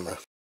the camera.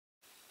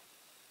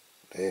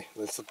 There,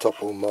 that's the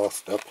top all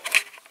masked up.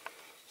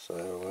 So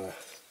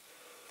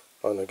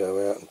I'm going to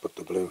go out and put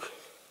the blue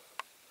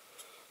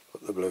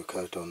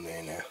coat on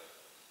there now.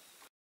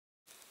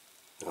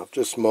 I've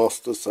just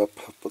masked this up.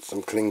 I've put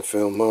some cling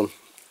film on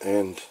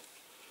and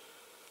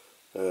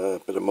a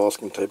bit of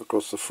masking tape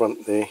across the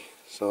front there.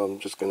 So I'm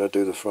just going to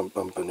do the front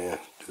bumper now,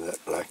 do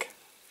that black.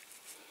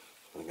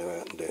 I'll go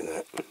out and do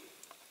that.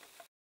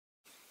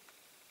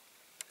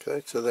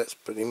 Okay, so that's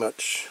pretty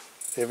much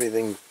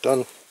everything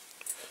done.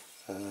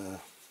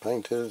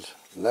 Painted,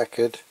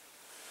 lacquered.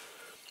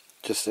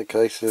 Just a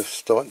case of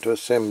starting to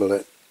assemble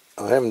it.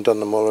 I haven't done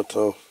the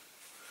Molotov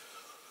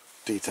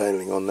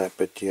detailing on that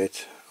bit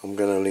yet. I'm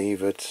going to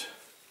leave it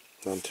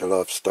until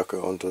I've stuck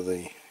it onto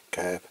the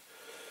cab,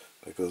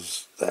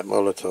 because that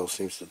Molotov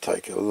seems to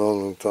take a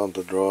long time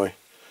to dry,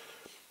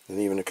 and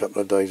even a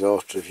couple of days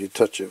after, if you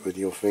touch it with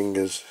your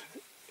fingers,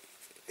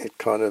 it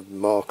kind of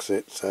marks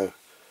it. So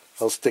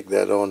I'll stick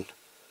that on,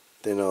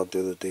 then I'll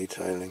do the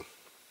detailing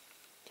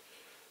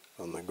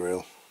on the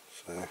grill.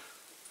 So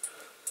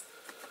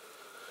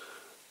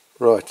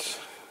right,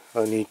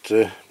 I need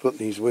to put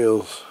these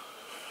wheels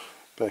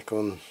back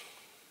on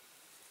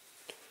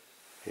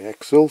the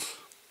axles.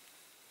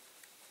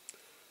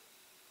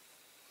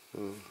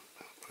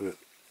 Put it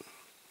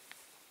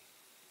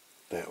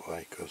that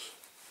way, because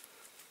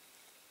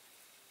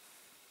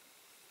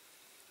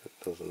it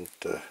doesn't,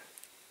 it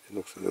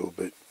looks a little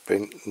bit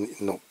bent,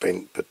 not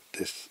bent, but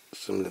there's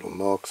some little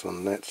marks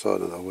on that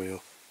side of the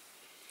wheel.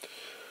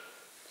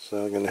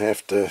 So I'm going to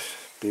have to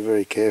be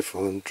very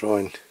careful and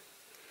try and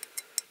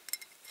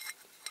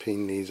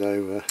pin these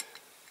over.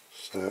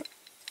 So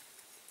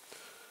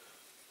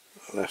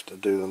I'll have to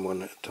do them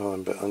one at a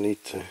time, but I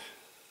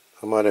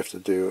might have to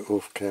do it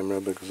off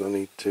camera, because I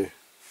need to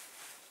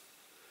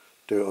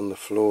do it on the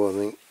floor, I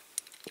think.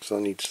 So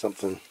I need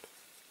something,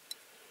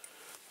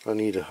 I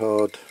need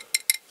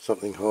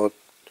something hard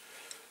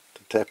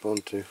to tap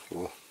onto,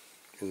 or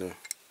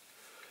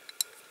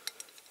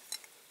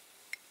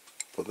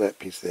put that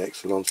piece of the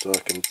axle on so I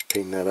can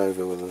pin that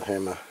over with a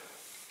hammer.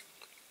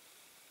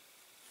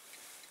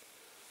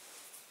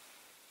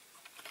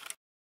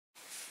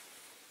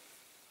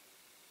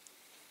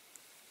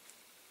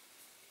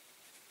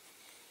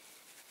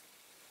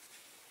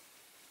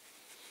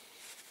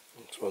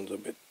 This one's a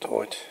bit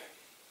tight.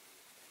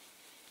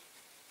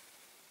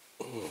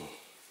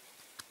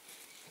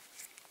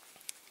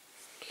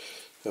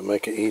 That'll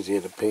make it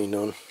easier to pin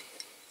on.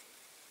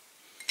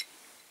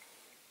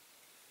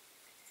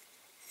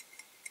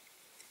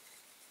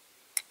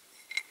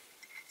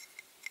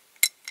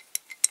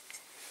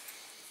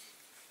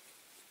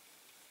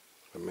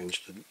 I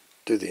managed to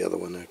do the other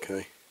one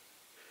okay.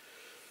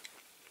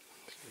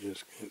 So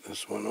just get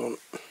this one on,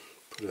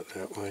 put it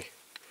that way.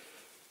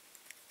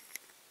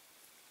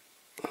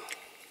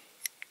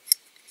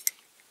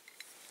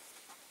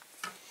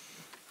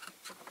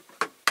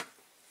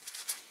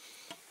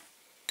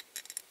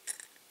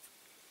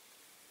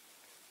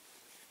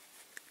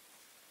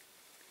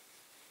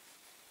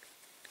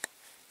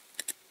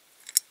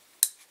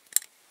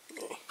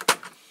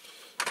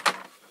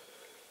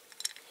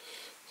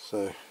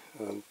 So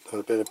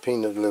I'd better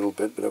pin it a little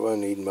bit, but it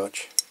won't need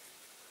much.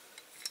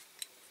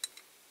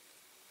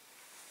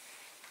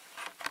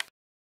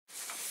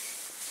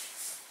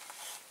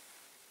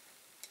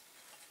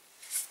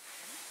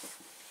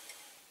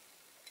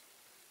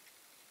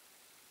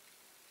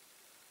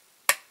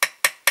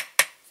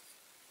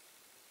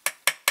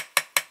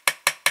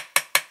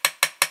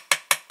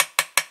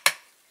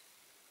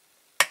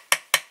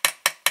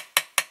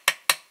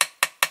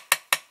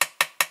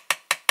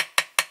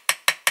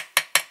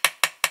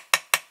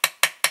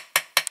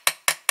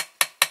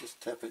 Just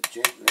tap it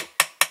gently,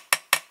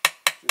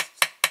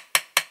 just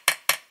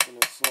in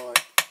a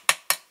slight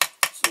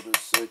sort of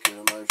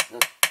circular motion,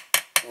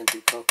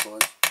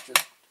 anti-clockwise,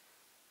 just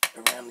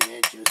around the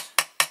edges.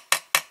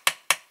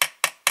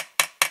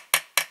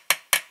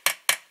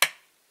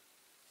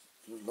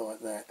 Just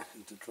like that,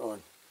 and to try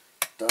and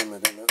dome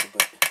it a little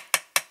bit.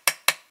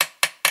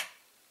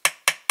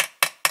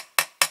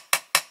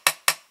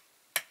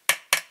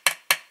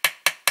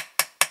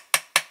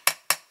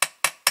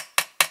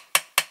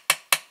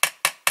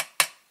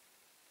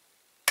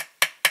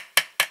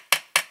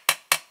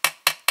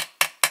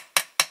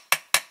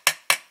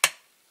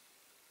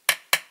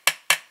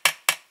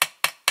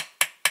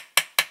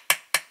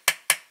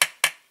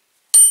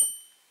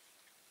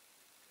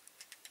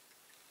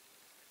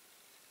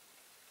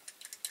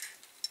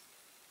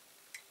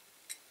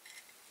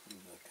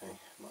 Okay,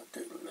 might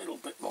do a little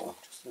bit more,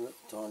 just a little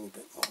tiny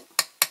bit more.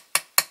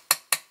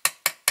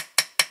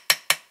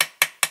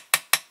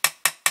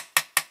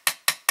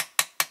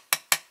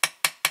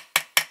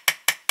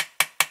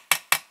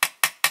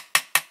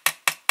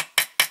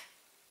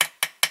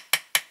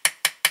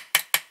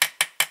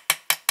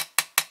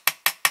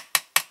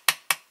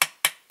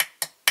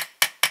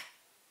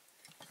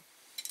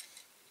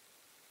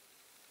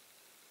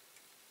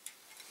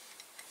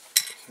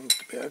 Seems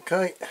to be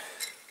okay.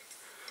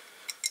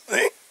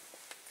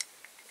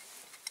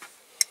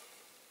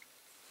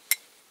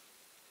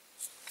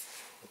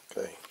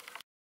 Okay.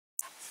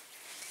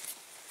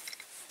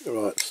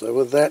 Right, so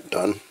with that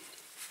done,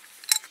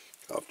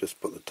 I've just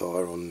put the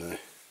tyre on the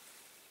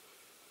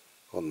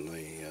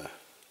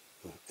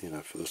you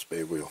know, for the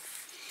spare wheel.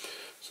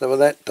 So with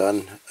that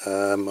done,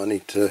 I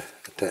need to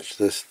attach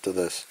this to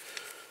this.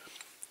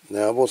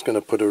 Now I was going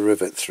to put a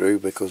rivet through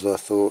because I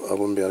thought I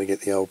wouldn't be able to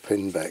get the old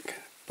pin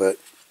back, but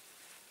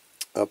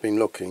I've been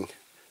looking,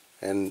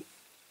 and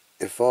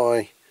if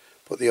I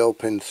put the old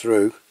pin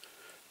through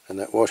and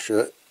that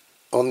washer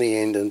on the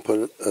end and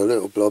put a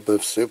little blob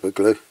of super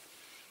glue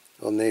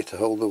on there to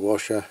hold the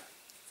washer,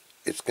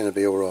 it's going to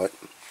be alright.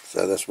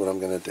 So that's what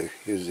I'm going to do,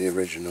 use the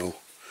original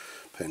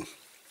pin.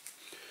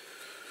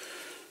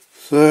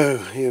 So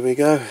here we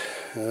go.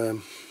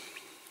 Well,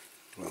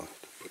 I'll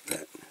have to put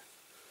that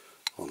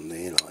on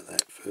there like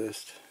that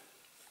first,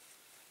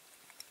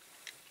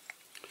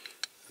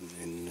 and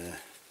then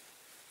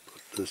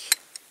put this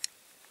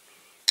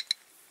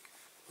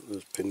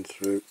pin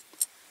through.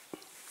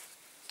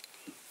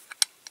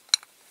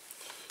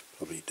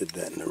 Probably did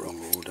that in the wrong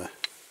order.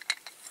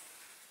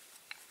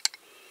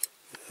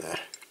 There.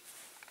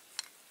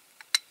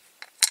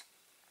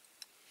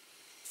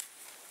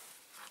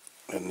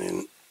 And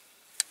then,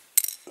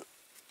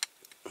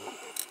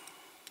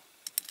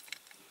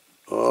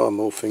 oh,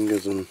 more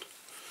fingers and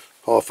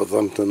half of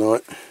them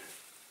tonight.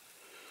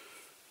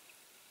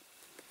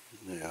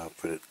 Yeah, I'll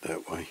put it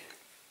that way.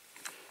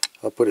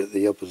 I'll put it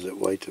the opposite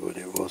way to what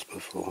it was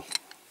before.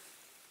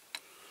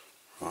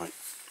 Right,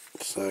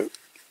 so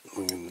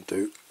what I'm going to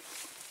do,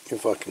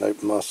 if I can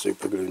open my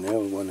super glue now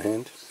with one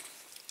hand.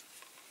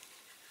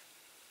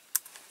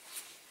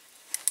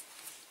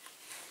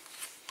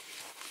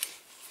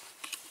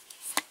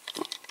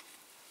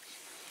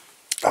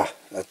 I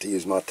have to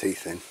use my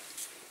teeth then.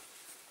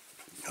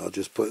 I'll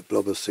just put a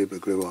blob of super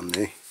glue on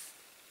there.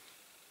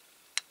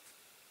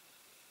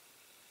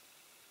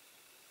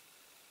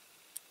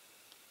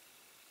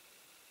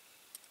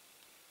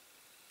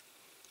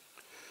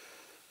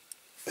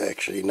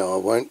 Actually no, I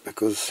won't,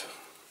 because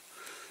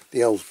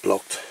the hole's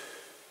blocked.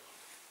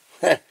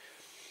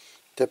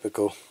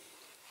 Typical.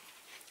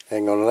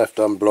 Hang on, I'll have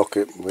to unblock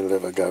it and we'll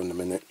have a go in a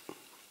minute.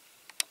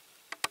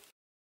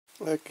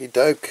 Okie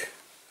doke.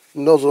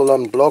 Nozzle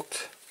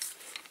unblocked.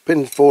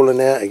 Pin's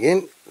falling out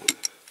again.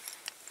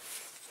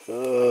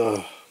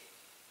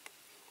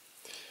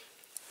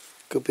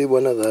 Could be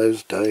one of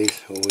those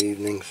days or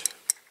evenings.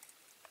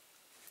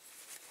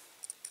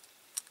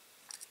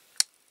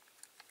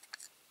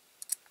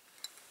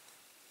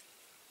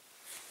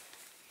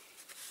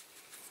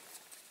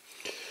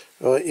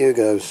 Right, here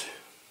goes.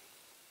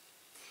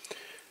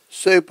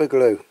 Super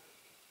glue.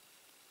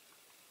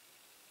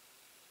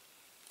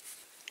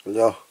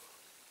 Yeah,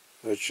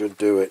 that should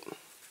do it.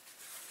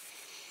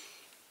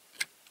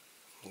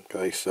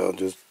 Okay, so I'll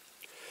just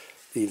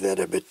leave that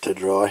a bit to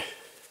dry.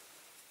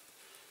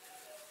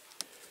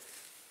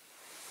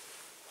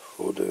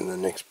 We'll do the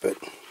next bit.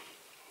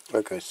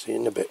 Okay, see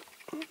you in a bit.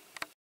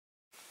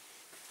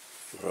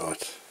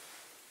 Right,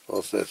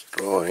 whilst that's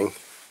drying,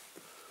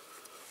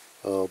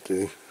 I'll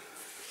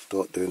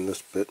start doing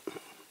this bit.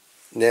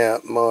 Now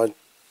my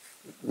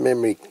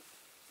memory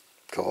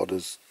card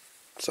is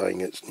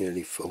saying it's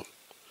nearly full.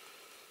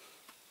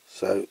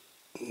 So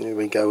here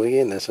we go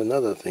again, that's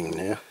another thing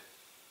now.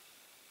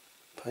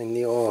 Pain in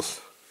the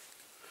arse.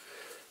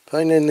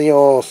 Pain in the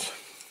arse.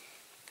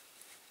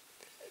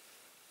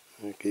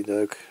 Okie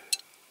doke.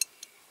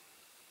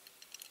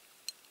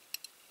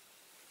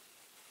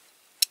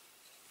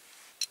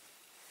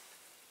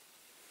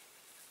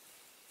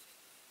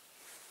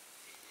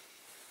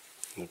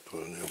 I'll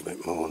put a little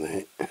bit more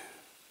there.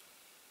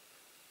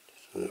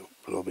 Just a little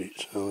blob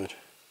each side.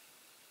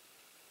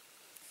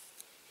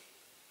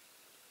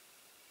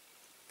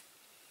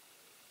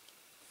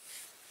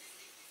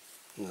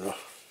 No.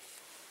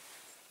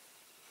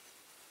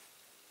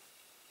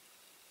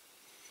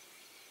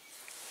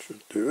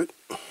 Should do it.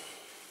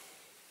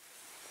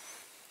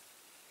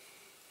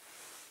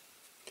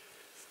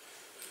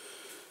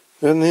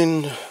 And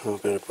then I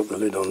better put the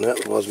lid on that,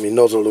 otherwise my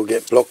nozzle will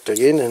get blocked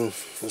again, and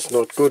it's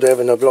not good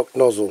having a blocked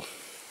nozzle.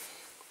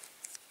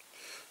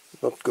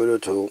 Not good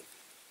at all.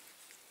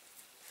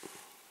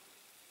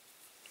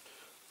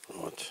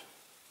 Right.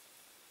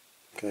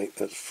 Okay,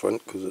 that's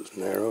front because it's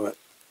narrow. That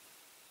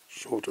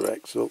shorter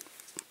axle.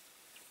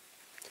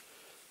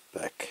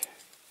 Back.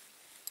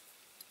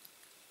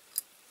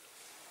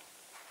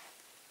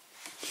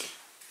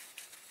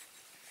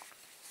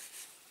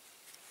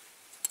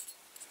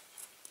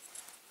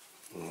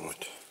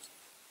 Right.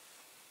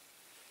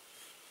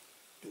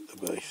 Get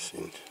the base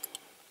in.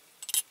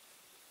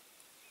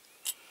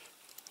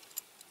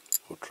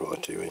 I'll try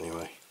to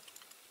anyway.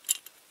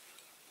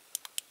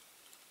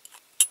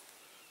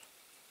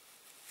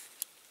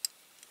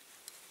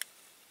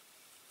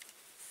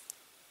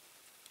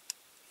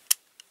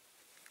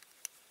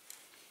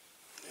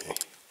 There.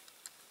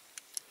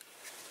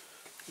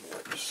 Now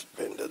just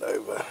bend it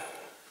over.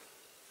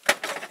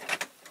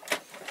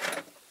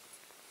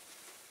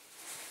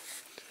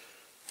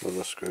 With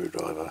a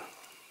screwdriver.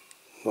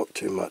 Not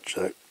too much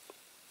though.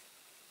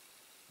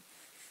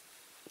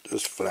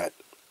 Just flat.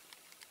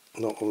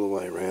 Not all the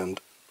way around.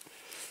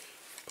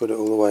 Put it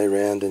all the way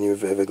around and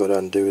you've ever got to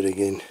undo it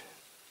again.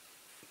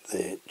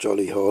 They're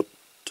jolly hard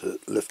to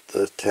lift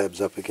the tabs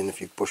up again if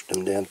you push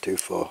them down too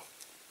far.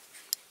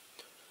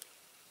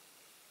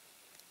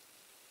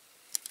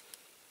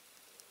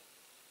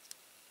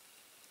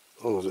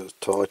 As long as it's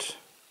tight.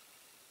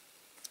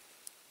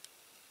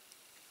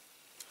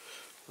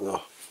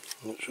 Oh,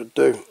 that should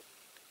do.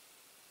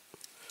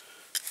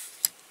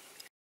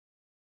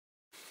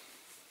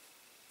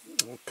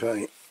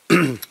 Okay.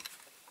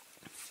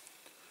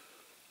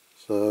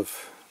 So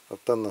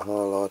I've done the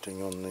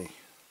highlighting on the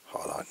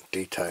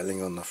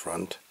detailing on the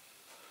front,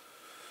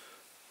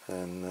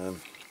 and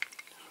I'm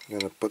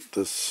going to put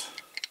this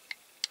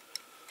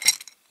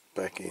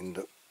back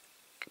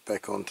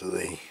onto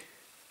the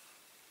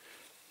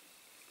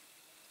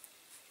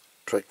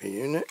tractor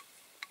unit.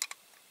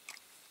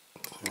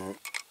 So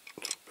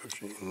just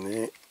push it in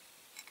there,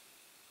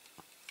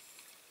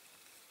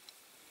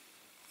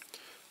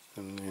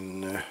 and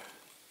then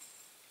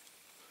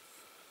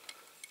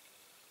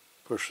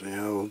push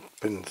the old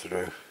pin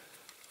through.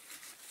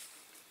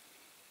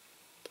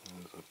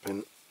 There's a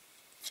pin,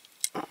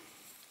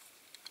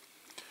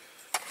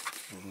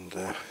 and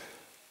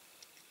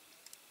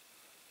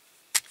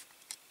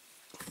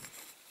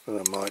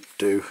what I might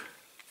do,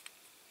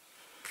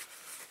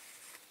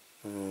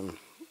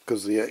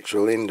 because the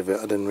actual end of it,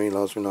 I didn't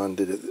realise when I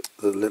undid it,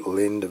 the little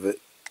end of it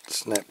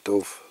snapped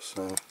off,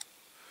 so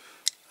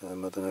I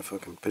don't know if I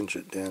can pinch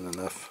it down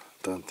enough.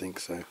 Don't think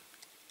so.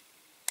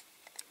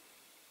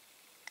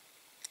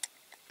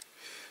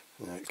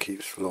 Now it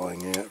keeps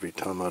flying out every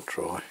time I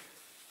try.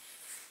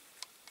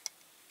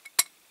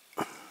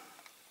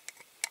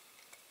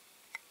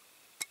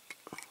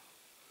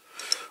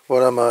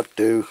 What I might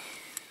do,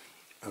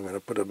 I'm going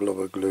to put a blob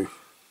of glue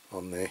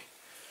on there,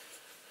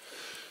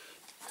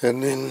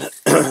 and then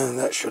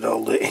that should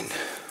hold it in.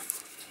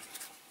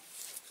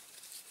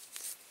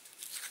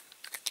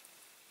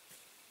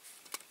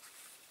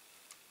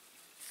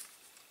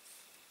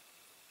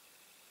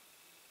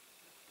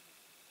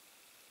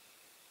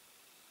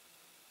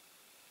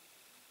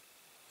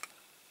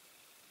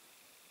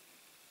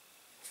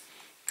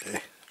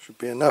 There, should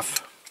be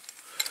enough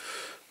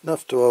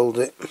to hold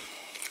it.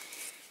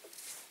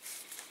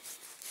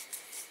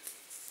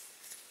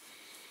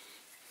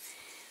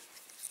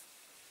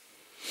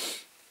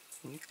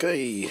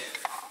 Okay,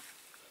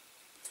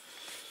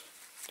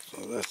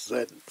 so that's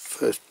that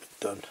first bit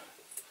done.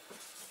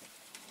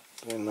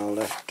 Then I'll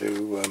have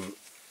to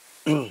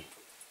put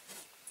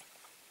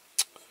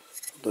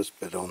this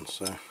bit on,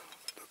 so I'll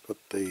put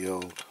the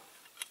old,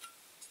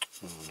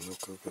 look,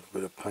 I've got a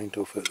bit of paint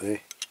off it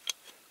there,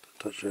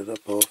 touch it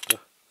up after.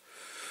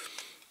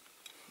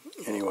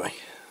 Anyway,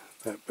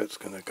 that bit's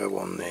going to go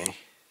on there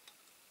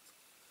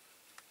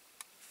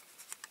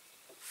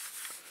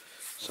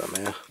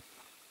somehow.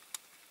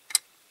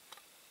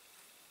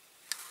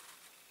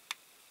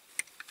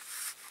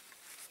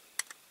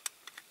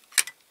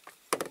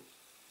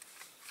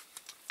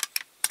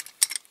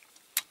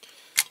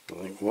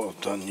 I think what I've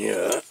done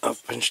here,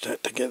 I've pinched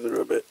that together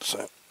a bit,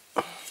 so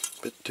a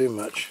bit too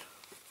much.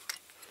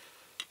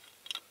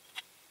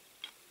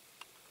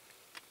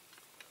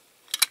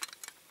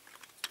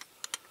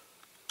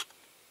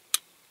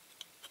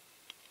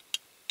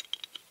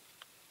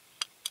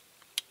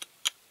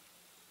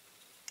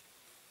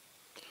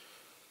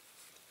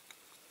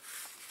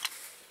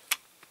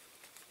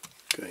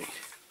 Okay.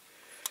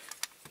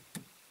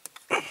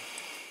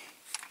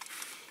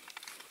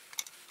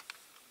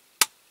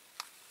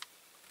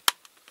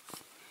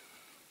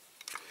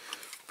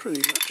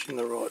 Pretty much in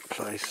the right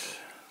place.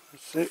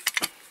 That's it.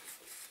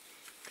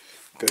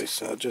 Okay,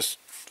 so I'll just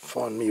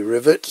find me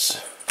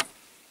rivets.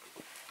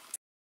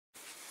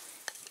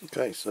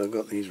 Okay, so I've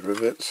got these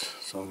rivets,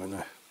 so I'm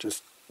gonna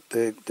just,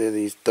 they're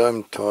these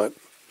dome type,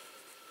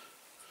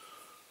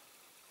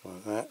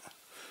 like that.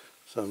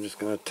 So I'm just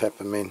gonna tap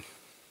them in.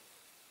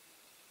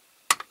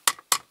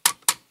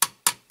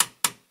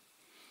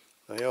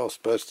 They are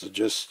supposed to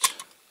just,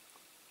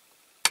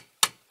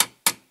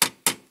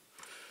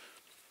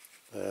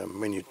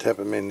 when you tap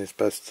them in, they're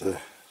supposed to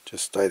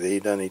just stay there. You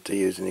don't need to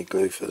use any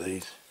glue for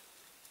these.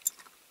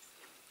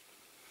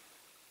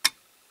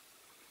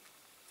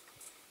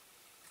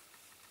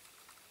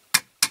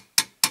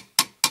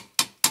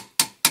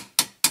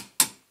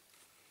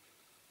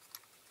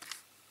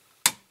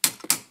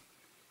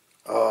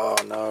 Oh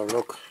no,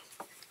 look.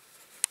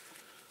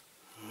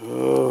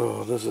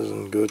 Oh, this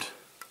isn't good.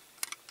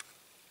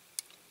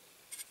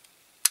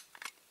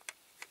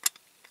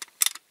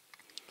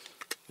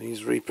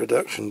 These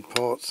reproduction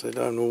parts, they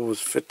don't always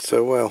fit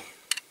so well.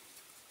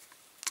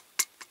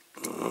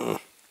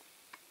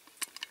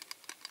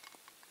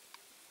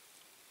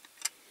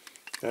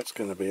 That's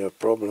going to be a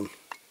problem.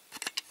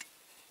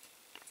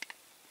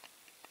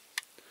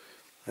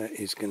 That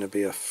is going to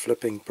be a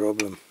flipping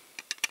problem.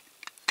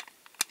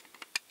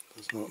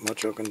 There's not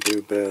much I can do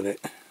about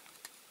it.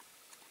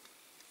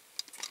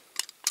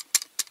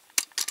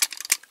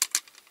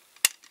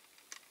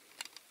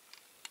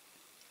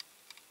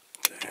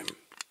 Damn.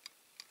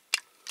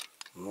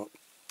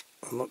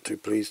 I'm not too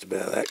pleased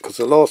about that, because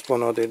the last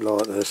one I did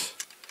like this,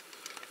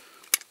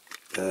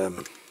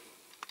 the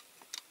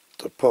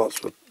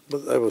parts were,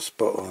 but they were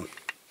spot on.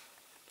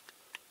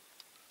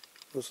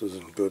 This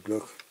isn't good,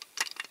 look.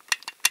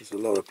 There's a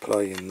lot of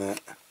play in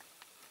that.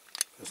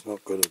 It's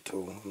not good at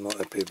all. I'm not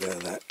happy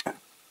about that.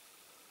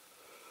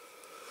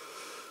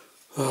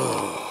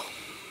 Oh.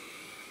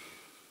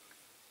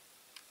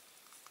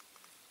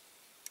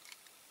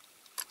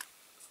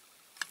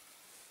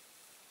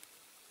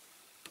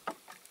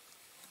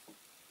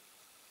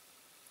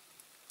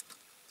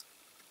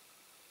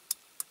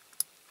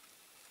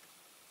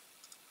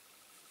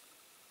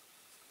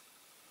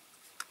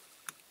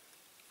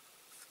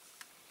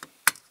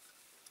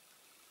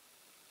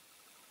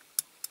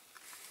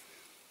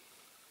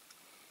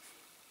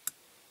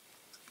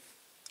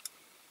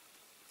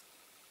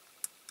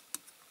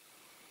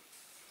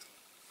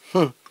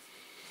 Well,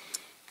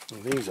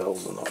 these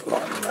holes are not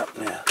lining up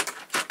now.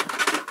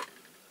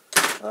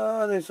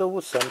 Ah, there's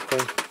always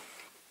something.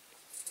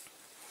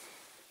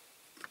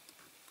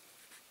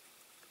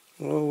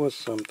 Always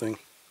something.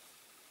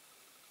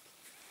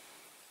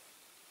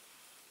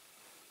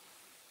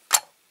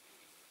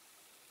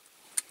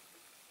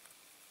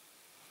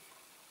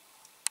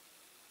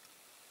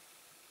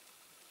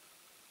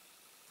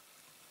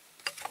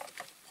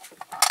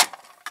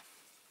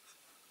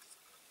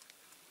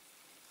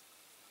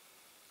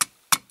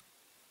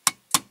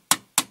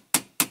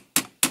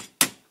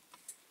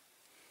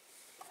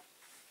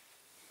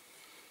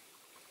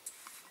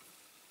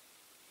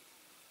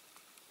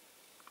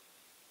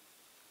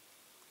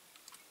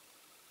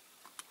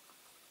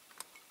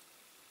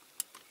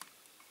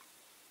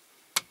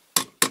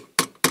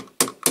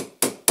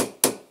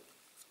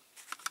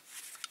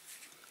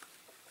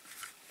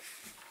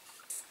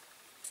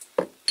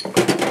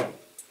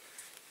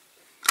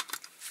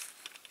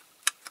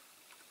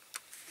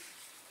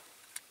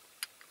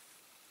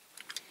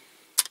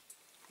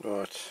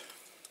 Right.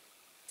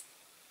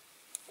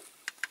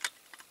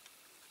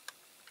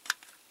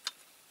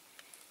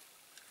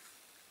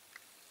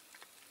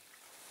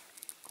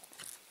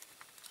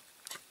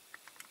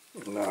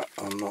 No,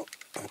 I'm not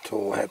at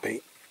all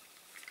happy.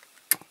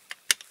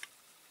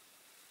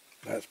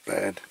 That's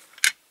bad.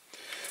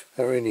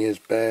 That really is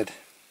bad.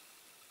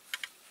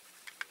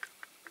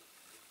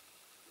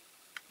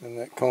 And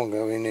that can't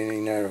go in any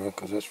narrower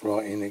because that's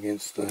right in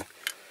against the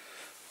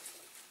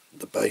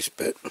base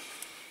bit.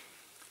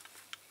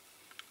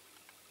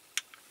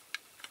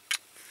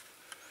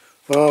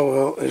 Oh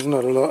well, there's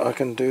not a lot I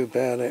can do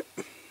about it.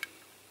 I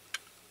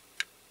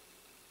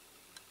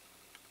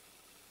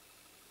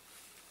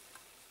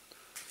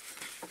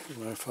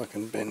don't know if I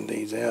can bend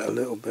these out a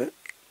little bit.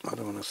 I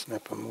don't want to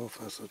snap them off,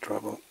 that's the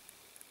trouble.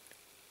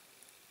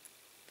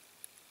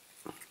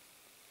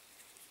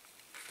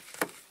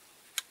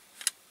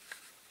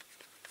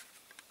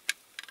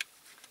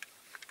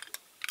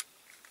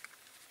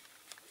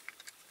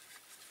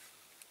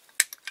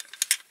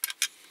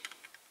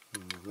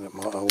 That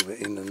might hold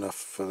it in enough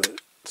for it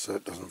so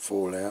it doesn't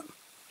fall out.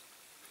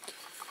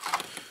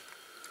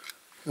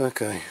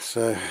 Okay,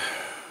 so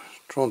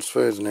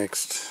transfers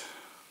next.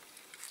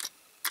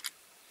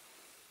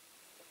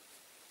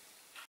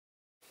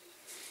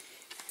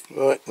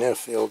 Right, now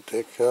for the old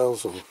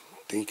decals or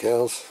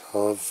decals.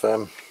 I've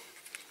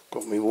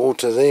got my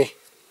water there.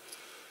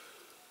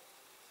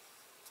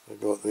 I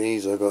got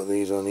these on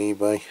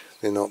eBay.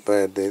 They're not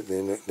bad,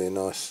 they're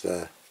nice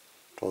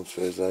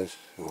transfers, those,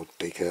 or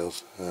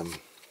decals.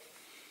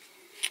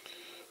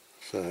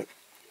 So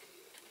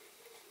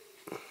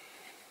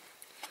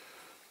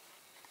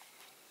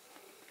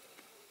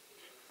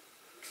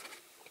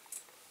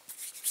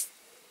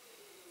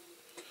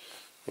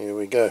here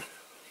we go.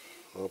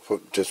 I'll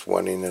put just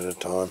one in at a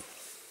time.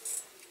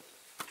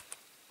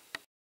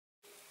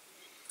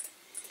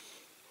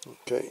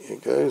 Okay, here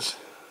goes.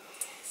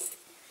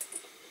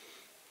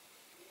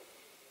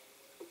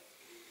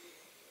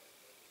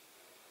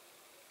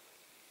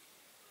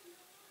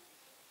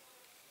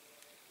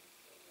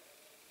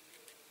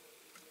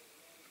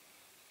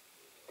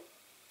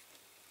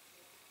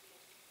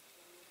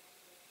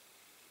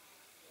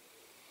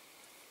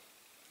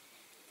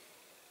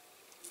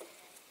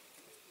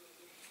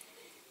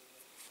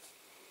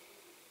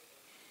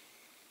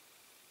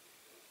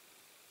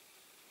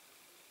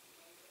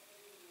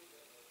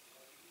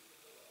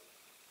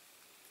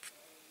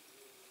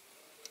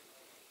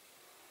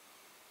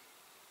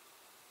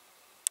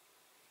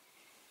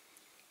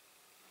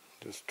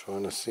 Just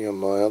trying to see on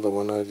my other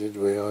one I did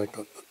where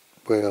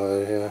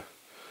I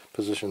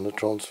positioned the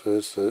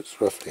transfers, so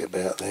it's roughly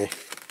about there.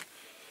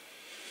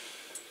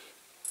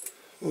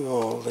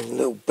 Oh, the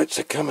little bits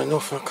are coming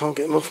off. I can't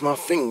get them off my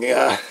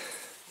finger.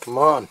 Come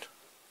on.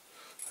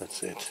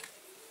 That's it.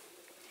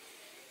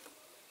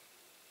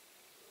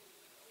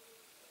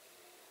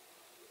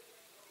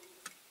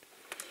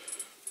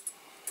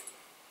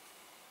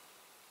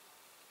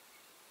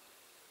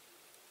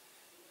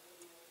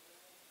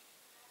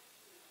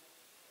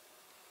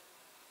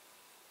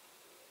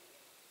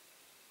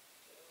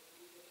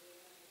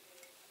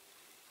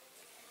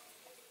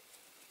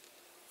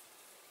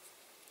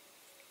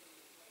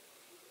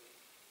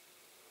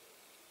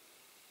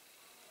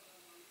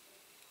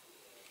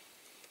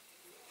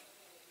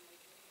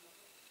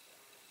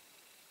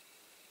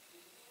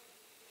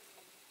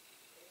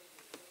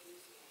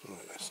 Well,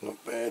 that's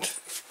not bad.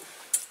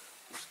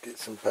 Let's get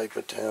some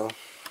paper towel.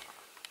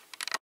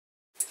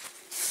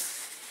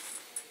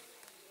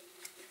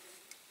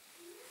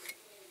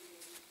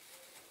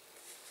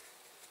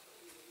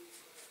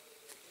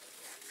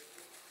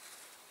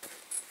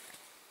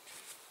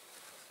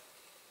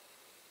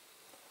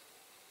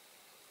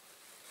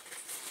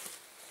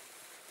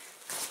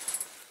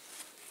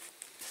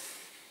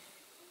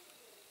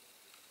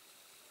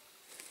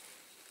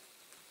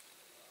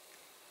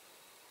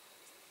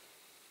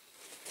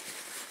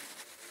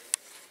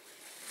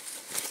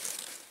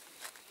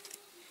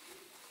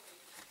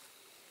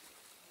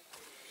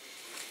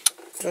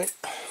 Okay,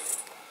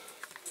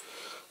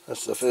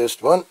 that's the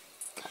first one.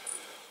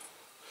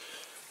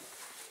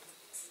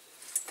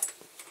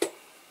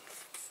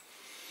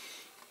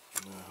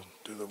 Now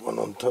do the one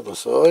on the other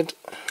side.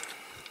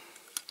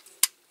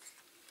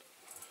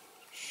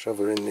 Shove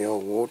her in the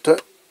old water.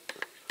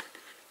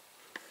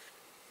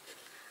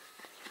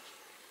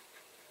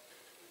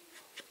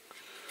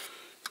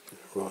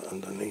 Right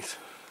underneath.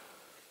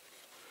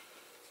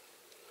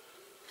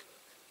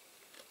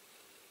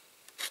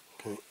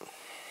 Okay.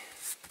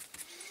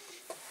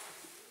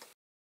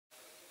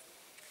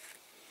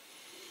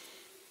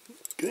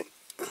 Okay.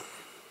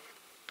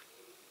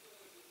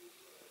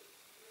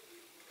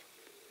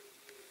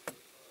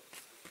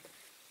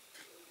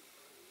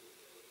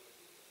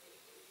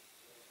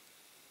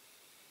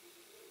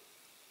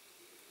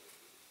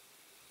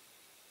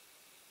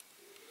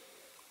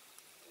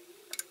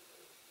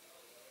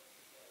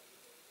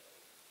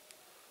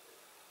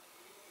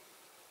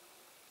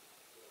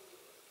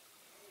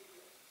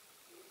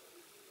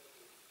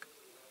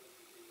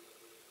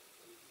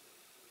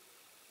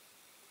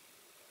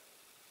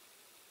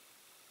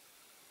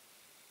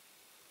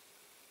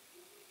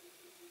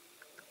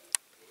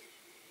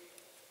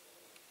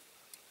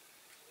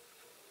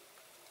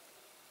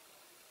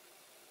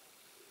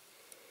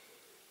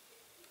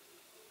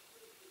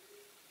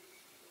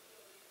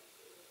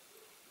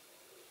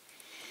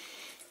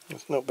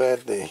 It's not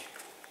bad there.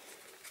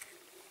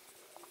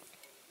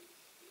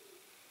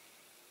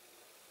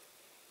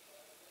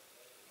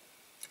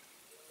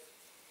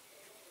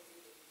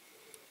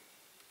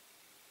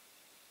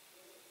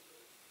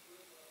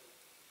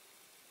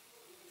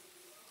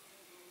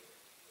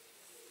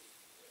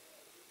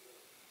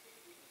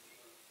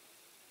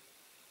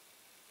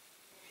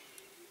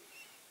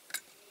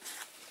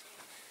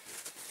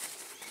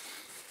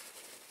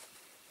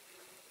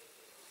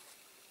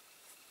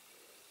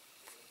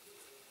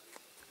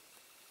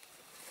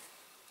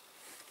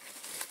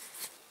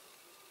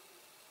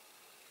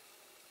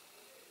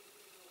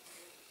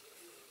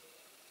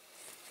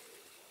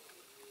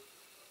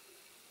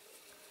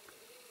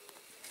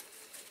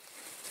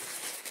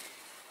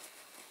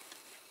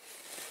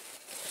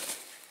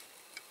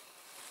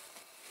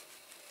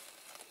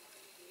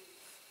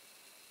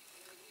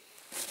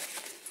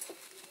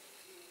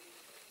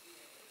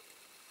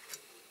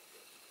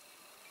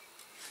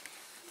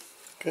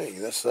 Okay,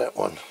 that's that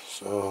one.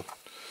 So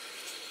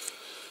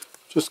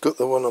just got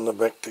the one on the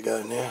back to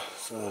go now,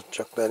 so I'll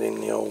chuck that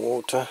in the old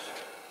water.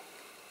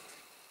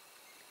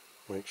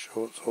 Make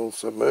sure it's all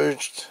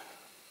submerged.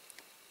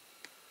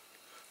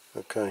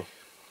 Okay.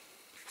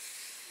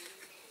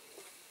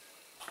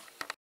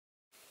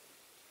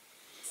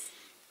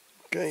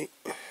 Okay,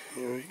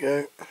 here we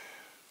go.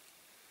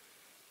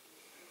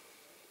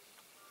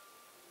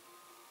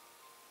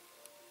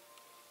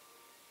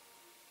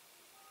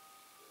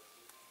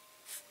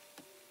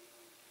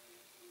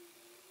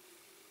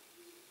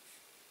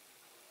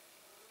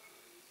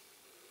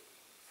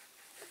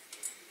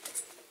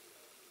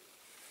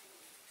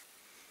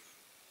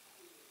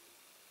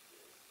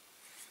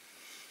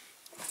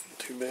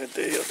 Too bad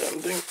there, I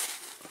don't think.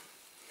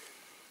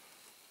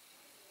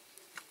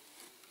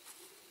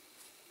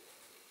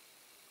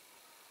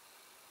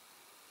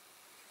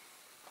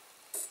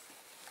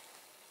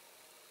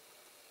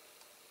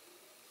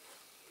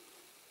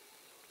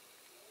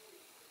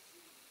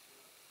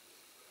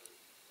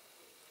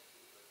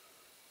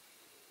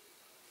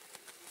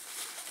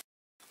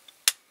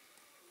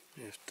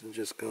 You have to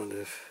just kind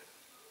of,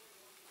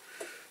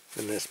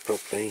 when that's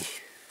properly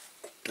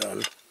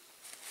done,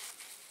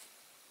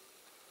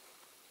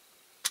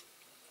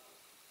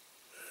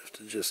 have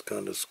to just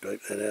kind of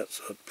scrape that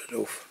outside bit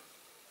off.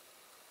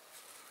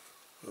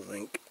 I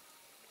think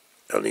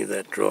I'll leave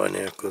that dry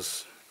now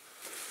because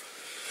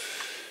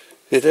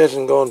it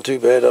hasn't gone too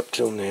bad up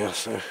till now,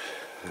 so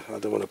I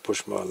don't want to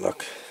push my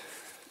luck.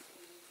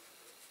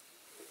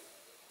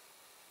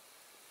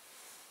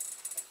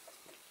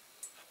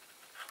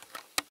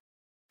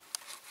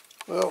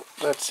 Well,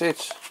 that's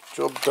it,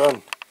 job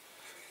done.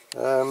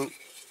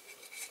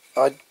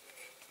 I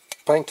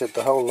painted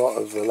the whole lot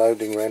of the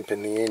loading ramp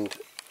in the end.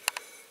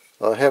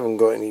 I haven't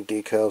got any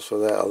decals for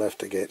that, I'll have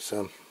to get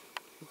some.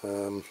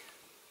 I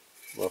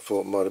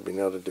thought I might have been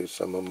able to do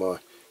some on my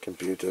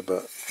computer,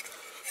 but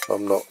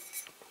I'm not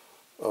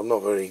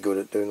very good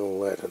at doing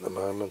all that at the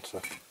moment,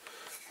 so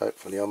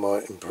hopefully I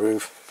might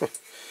improve.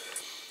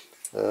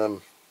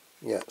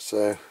 Yeah,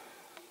 so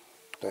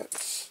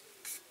that's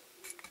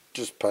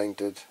just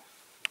painted.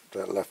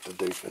 That'll have to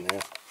do for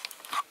now.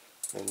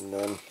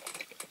 And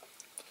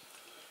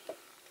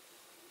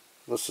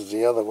this is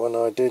the other one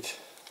I did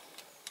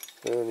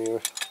earlier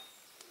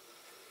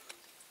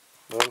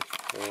on.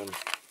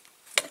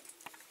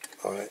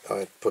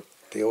 I put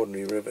the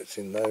ordinary rivets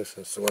in those.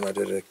 That's the one I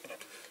did a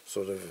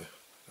sort of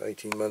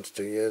 18 months,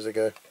 2 years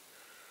ago.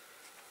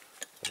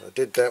 I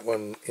did that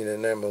one in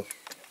enamel,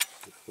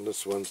 and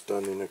this one's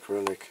done in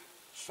acrylic,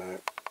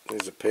 so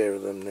there's a pair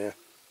of them now.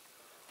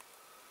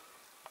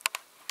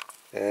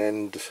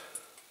 And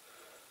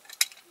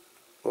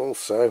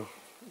also,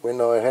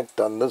 when I had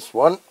done this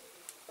one,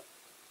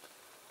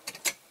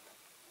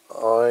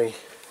 I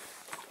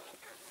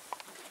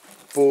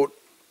bought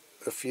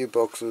a few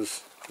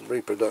boxes,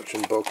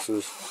 reproduction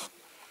boxes.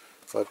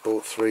 I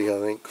bought 3, I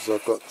think, because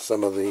I've got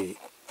some of the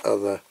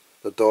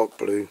dark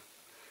blue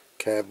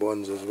cab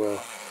ones as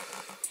well.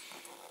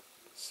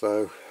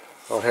 So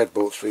I had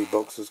bought 3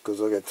 boxes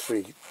because I got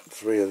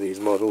three of these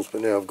models, but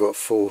now I've got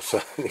 4,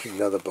 so I need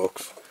another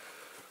box.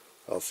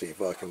 I'll see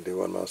if I can do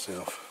one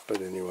myself.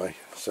 But anyway,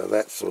 so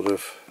that sort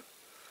of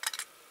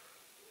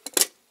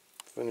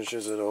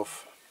finishes it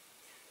off.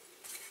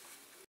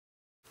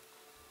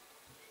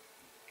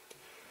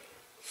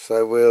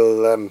 So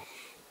we'll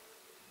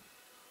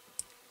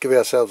give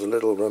ourselves a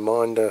little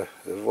reminder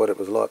of what it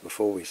was like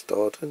before we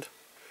started,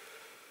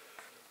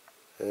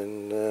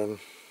 and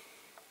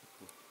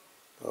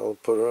I'll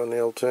put her on the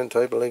old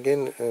turntable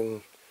again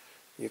and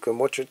you can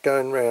watch it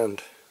going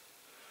round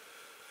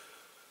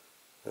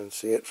and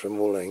see it from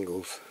all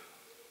angles.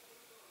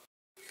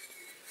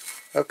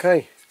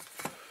 Okay,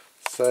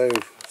 so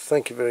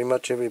thank you very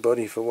much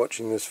everybody for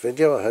watching this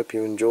video. I hope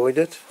you enjoyed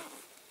it,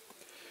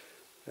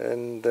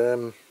 and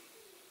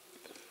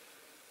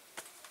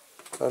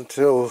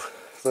until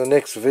the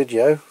next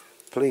video,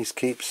 please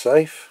keep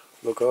safe,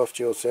 look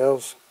after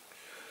yourselves,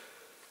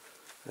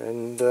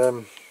 and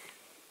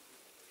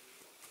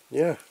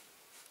yeah,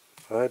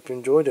 I hope you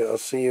enjoyed it. I'll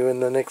see you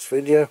in the next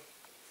video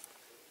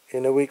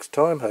in a week's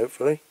time,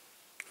 hopefully.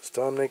 This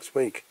time next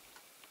week.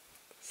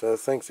 So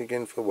thanks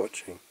again for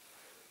watching,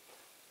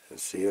 and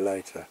see you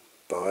later.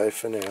 Bye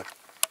for now.